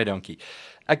 Baie dankie.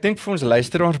 Ek dink vir ons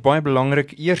luisteraars baie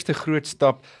belangrik, eerste groot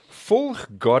stap, volg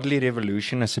Godly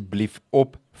Revolution asseblief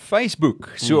op Facebook.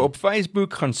 So op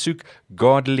Facebook gaan soek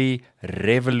Godly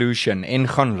Revolution en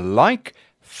gaan like,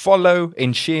 follow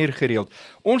en share gereeld.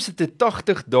 Ons het 'n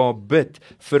 80 dae bid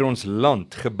vir ons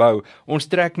land gebou. Ons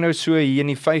trek nou so hier in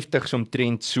die 50s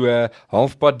omtrent, so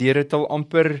halfpad deur dit al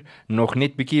amper, nog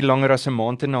net bietjie langer as 'n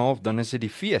maand en 'n half, dan is dit die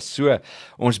fees. So,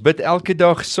 ons bid elke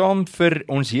dag saam vir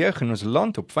ons jeug en ons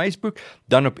land op Facebook,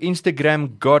 dan op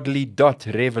Instagram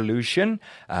godly.revolution,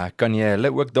 kan jy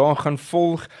hulle ook daar gaan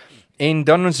volg. En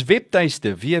dan ons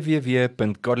webtuiste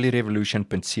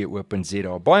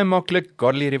www.godlyrevolution.co.za. Baie maklik,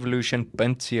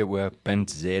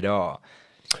 godlyrevolution.co.za.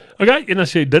 Okay, en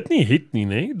as jy dit nie het nie,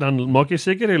 né, dan maak jy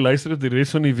seker jy luister die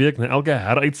res van die week na elke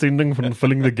heruitsending van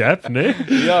Filling the Gap, né?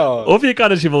 Ja. Of jy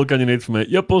kan as jy wil, kan jy net vir my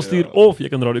e-pos stuur of jy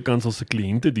kan Radio Kansel se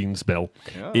kliëntediens bel.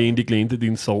 En die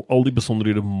kliëntediens sal al die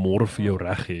besonderhede môre vir jou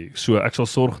reg hê. So ek sal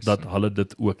sorg dat hulle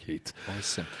dit ook het.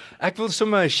 Awesome. Ek wil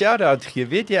sommer 'n shout-out gee.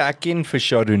 Weet jy, ek ken vir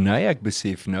Chardonnay, ek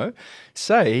besef nou.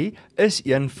 Sy is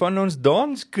een van ons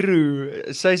danskrew.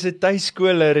 Sy's 'n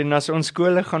tuiskoler en as ons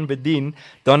skole gaan bedien,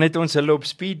 dan het ons hulle op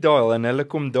speed dial en hulle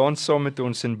kom dans saam met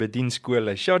ons in bedien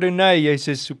skole. Chardonnay, jy's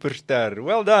 'n superster.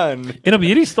 Well done. En op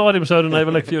hierdie stadium Chardonnay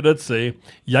wil ek vir jou dit sê,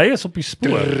 jy is op die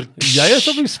spoor. Jy is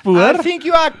op die spoor. I think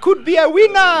you could be a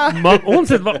winner. Maar ons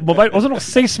het nog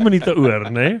 6 minute oor,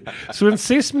 né? So in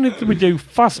 6 minute moet jy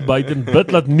vasbyt en bid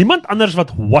dat niemand anders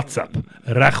wat WhatsApp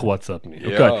nie.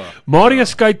 Okay. Ja.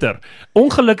 Marius Kuiter.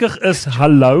 Ongelukkig is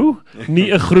hallo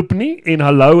nie 'n groep nie en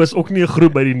hallo is ook nie 'n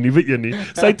groep by die nuwe een nie.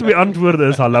 Sy twee antwoorde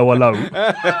is hallo.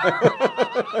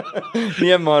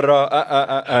 Nee, maar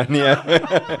nee.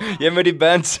 Jy moet die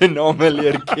band se name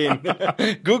leer ken.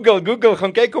 Google,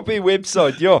 gaan kyk op die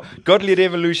webwerf. Ja,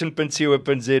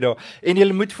 godlyrevolution.co.za. En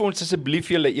julle moet vir ons asseblief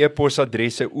julle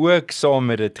e-posadresse ook saam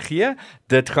met dit gee.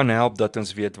 Dit gaan help dat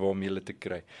ons weet waar om julle te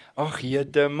kry. Ag,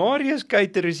 jete, Marius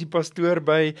Kuyter is die pastoor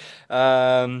by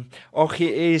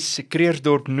AGS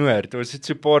Kreersdorp Noord. Ons het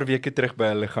so 'n paar weke terug by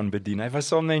hulle gaan bedien. Hy was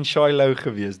saam in Shiloh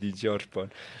gewees die jaarspan.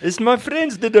 Is my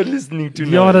friends that are listening to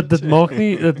Ja, dit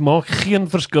maak geen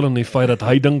verskil in die feit dat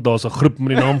hy dink daar's 'n groep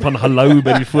met die naam van Hallo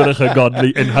by die vorige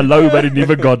Godly en Hallo by die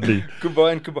nuwe Godly.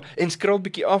 Kuba. En scroll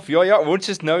bietjie af. Ja, ons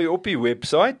is nou op die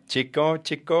webwerf. Check.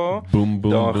 Boom,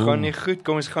 Daar boom. gaan nie goed.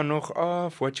 Kom ons gaan nog af.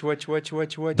 Watch.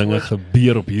 Dinge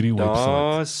gebeur op hierdie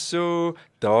webwerf.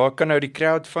 Daar kan nou die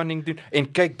crowdfunding doen.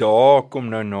 En kyk, daar kom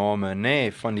nou name,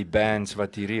 nê, van die bands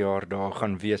wat hierdie jaar daar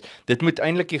gaan wees. Dit moet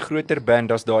eintlik die groter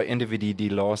band as daai individu, die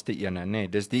laaste ene, nê.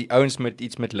 Dis die ouens met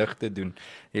iets met lig te doen,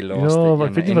 die laaste Ja, maar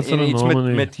ek ene. weet nie wat en iets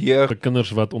name met jeug. Die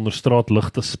kinders wat onder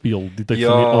straatligte speel, die tyd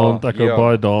van die aand, ek hou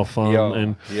baie daarvan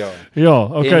ja,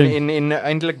 okay. En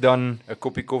eintlik dan 'n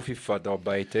koppie koffie vat daar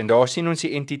buite. En daar sien ons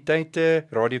die entiteite,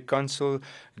 Radio Kansel,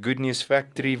 Good News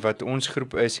Factory wat ons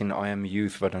groep is en I Am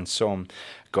Youth wat dan saam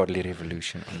Godly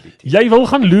Revolution aanbied. Jy wil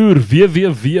gaan loer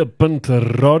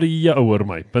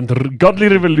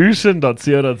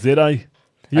www.godlyrevolution.co.za.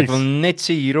 Ek wil net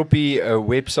sê hier op die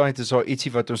webwerf is daar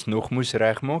ietsie wat ons nog moes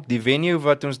regmaak. Die venue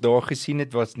wat ons daar gesien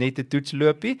het was net 'n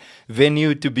toetsloopie.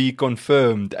 Venue to be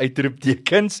confirmed.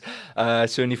 Uitroeptekens.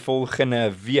 So in die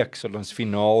volgende week sal ons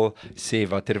finaal sê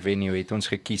watter venue het ons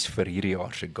gekies vir hierdie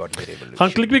jaar se Godly Revolution.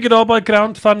 Gaan klik bietjie daar by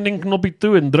crowdfunding knoppie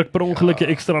toe en druk per ongeluk 'n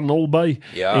ekstra 0 by.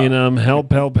 Ja. En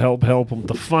help om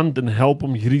te fund en help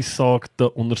om hierdie saak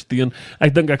te ondersteun.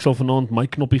 Ek dink ek sal vanaand my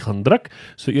knoppie gaan druk.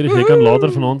 So Erich, jy kan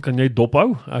later vanaand kan jy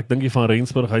dophou. Ek dink die van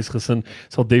Rensburg huisgesin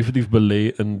sal definitief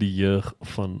belê in die jeug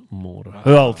van môre.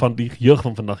 Wel, van die jeug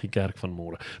van vandag die kerk van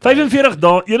môre. 45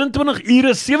 dae, 21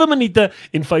 ure, 7 minute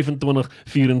en 25,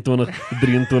 24,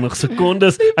 23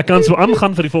 sekondes. Ek kan so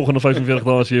aangaan vir die volgende 45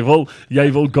 dae as jy wil.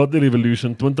 Jy wil Godly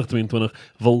Revolution 2022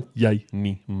 wil jy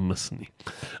nie mis nie.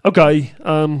 Okay,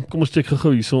 kom ons check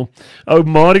gou hierso. Ou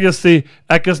Marius sê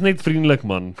ek is net vriendelik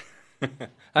man.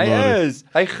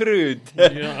 Hy groet.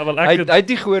 Ja, wel Hy het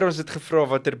nie gehoor ons het gevra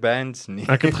watter bands nie.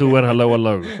 Ek het gehoor hallo.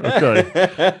 Okay.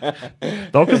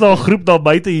 Dalk is daar 'n groep daar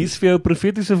buite hier's vir jou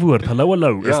profetiese woord.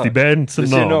 Hallo is die band se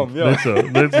naam. Net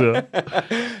so.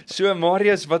 So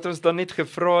Marius, wat ons dan net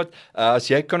gevra het, as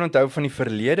jy kan onthou van die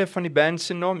verlede van die band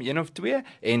se naam, 1 of 2,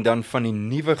 en dan van die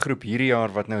nuwe groep hierdie jaar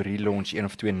wat nou relaunch 1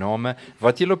 of 2 name,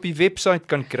 wat jy op die webwerf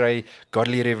kan kry,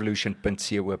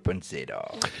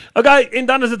 godlyrevolution.co.za. Okay, en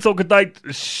dan is dit sulke tyd.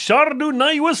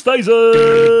 Chardonnay Oosthuizen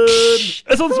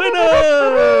is ons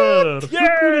wenner!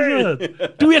 Hoe cool is dit?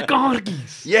 2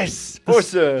 kaartjies! Yes!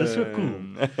 Awesome! Dis so cool.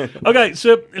 Okay,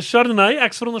 so Chardonnay,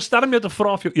 ek veronderstel om jou te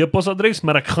vra vir jou e-posadres,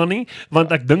 maar ek gaan nie,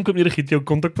 want ek dink om jy het jou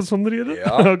kontakbesonderhede.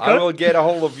 Ja, okay. I will get a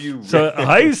hold of you. So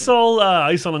hy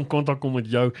sal in kontak kom met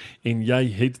jou en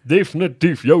jy het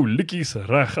definitief jou liedjies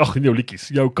reg. Ag,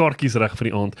 jou kaartjies reg vir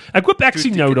die aand. Ek hoop ek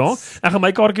sien jou daar. Ek gaan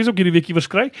my kaartjies ook hierdie weekie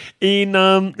verskry en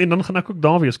dan gaan ek ook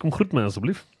daar wees. Kom groet my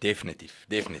asseblief. Definitief.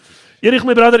 Erich,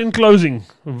 my brother, in closing,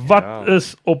 wat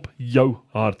is op jou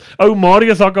hart? Ou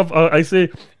Marius hy sê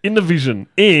Innovision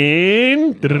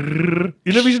en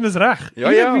Innovision is reg.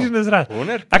 Innovision is reg.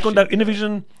 100%. Ek onthou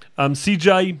Innovision,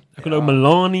 CJ, ek onthou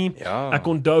Melanie, ek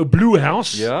onthou Blue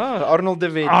House. Ja, Arnold de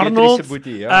Wet, Arnold,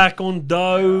 boetie, ek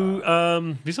onthou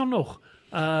wie is daar nog?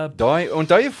 Daai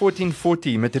onthou jy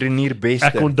 1440 met Renier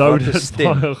Bester. Ek onthou dit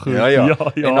baie goed. Ja.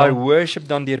 En daai worship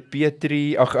dan deur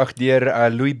Petrie,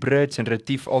 deur Louis Brits en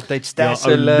Retief altyd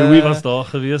Stessele. Ja, Louis was daar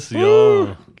gewees.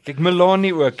 Ja. Kyk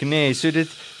Melanie ook, nê. So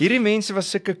hierdie mense was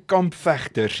sulke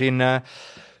kampvegters en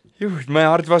my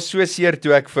hart was so seer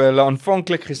toe ek vir hulle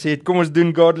aanvanklik gesê het, kom ons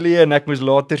doen Godly, en ek moes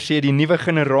later sê, die nuwe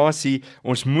generasie,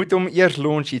 ons moet hom eers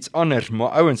launch iets anders, maar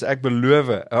ouens, ek beloof,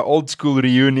 'n old school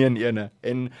reunion ene,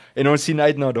 en ons sien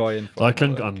uit na daai een. Daai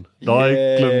klink aan, daai.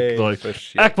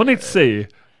 Ek wil net sê,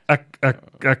 ek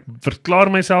verklaar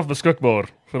myself beskikbaar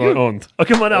vir daai aand.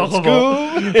 Okay, maar in elk geval.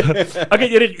 Okay,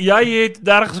 Erich, jy het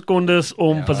 30 sekondes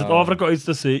om van Suid-Afrika uit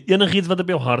te sê, enigiets wat op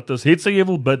jou hart is, het sy jy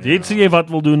wil bid, het sy jy wat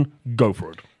wil doen, go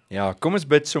for it. Ja, kom ons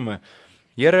bid somme.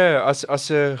 Here, as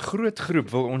 'n groot groep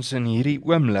wil ons in hierdie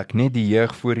oomblik net die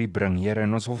jeug voor U bring, Here,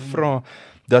 en ons wil vra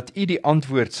dat U die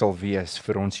antwoord sal wees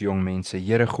vir ons jong mense.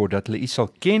 Here God, dat hulle U sal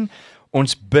ken.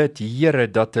 Ons bid, Here,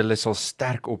 dat hulle sal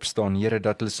sterk opstaan, Here,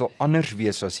 dat hulle sal anders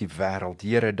wees as die wêreld,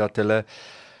 Here, dat hulle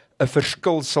 'n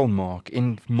verskil sal maak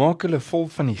en maak hulle vol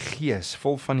van die Gees,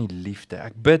 vol van die liefde.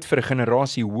 Ek bid vir 'n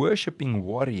generasie worshiping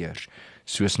warriors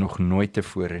soos nog nooit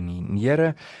tevore nie. En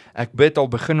Here, ek bid al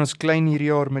begin ons klein hierdie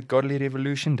jaar met Godly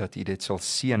Revolution dat U dit sal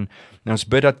seën. En ons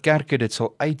bid dat kerke dit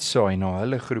sal uitsaai na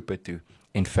hulle groepe toe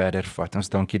en verder vat. Ons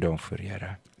dank U daarvoor,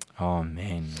 Here.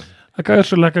 Amen. Ek kuier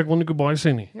so lekker, ek wil nie baie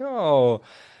sê nie. Ja,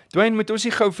 Dwain, moet ons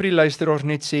nie gou vir die luisteraars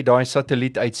net sê, daai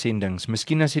satellietuitsendings,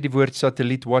 miskien as jy die woord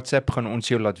satelliet WhatsApp, gaan ons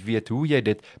jou laat weet hoe jy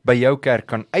dit by jou kerk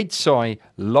kan uitsaai,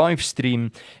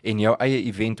 livestream en jou eie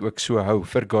event ook so hou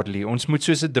vir Godly. Ons moet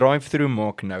soos 'n drive-through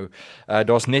maak nou.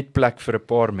 Daar's net plek vir 'n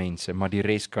paar mense, maar die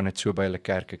res kan dit so by hulle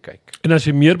kerke kyk. En as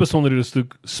jy meer besonderhede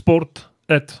soek,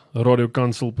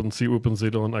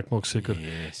 sport@radiokansel.co.za en ek maak seker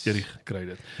jy kry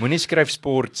dit. Moenie skryf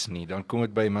sports nie, dan kom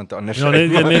dit by iemand anders Ja,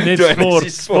 net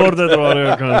sport het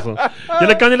radiokansel.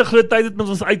 Julle kan julle groot tyd het met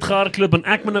ons uitgehardloop en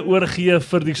ek moet nou oorgee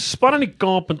vir die span in die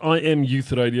Kaap en I Am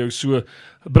Youth Radio. So,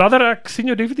 brother, ek sien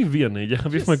jou definitief weer, nee. Jy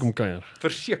gaan weer vir my kom kuier.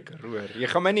 Verseker, hoor. Jy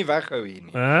gaan my nie weghou hier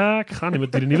nie. Ek gaan nie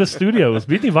met hierdie nuwe studio. Ons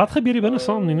weet nie wat gebeur hier binne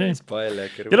saam nie, nee. Dit is baie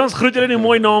lekker. Julle ons groet julle in die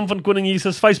mooi naam van Koning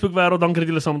Jesus. Facebook wêreld, dankie dat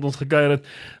julle saam met ons gekuier het.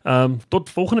 Tot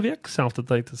volgende week, selfde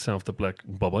tyd, selfde plek.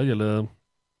 Bye bye julle.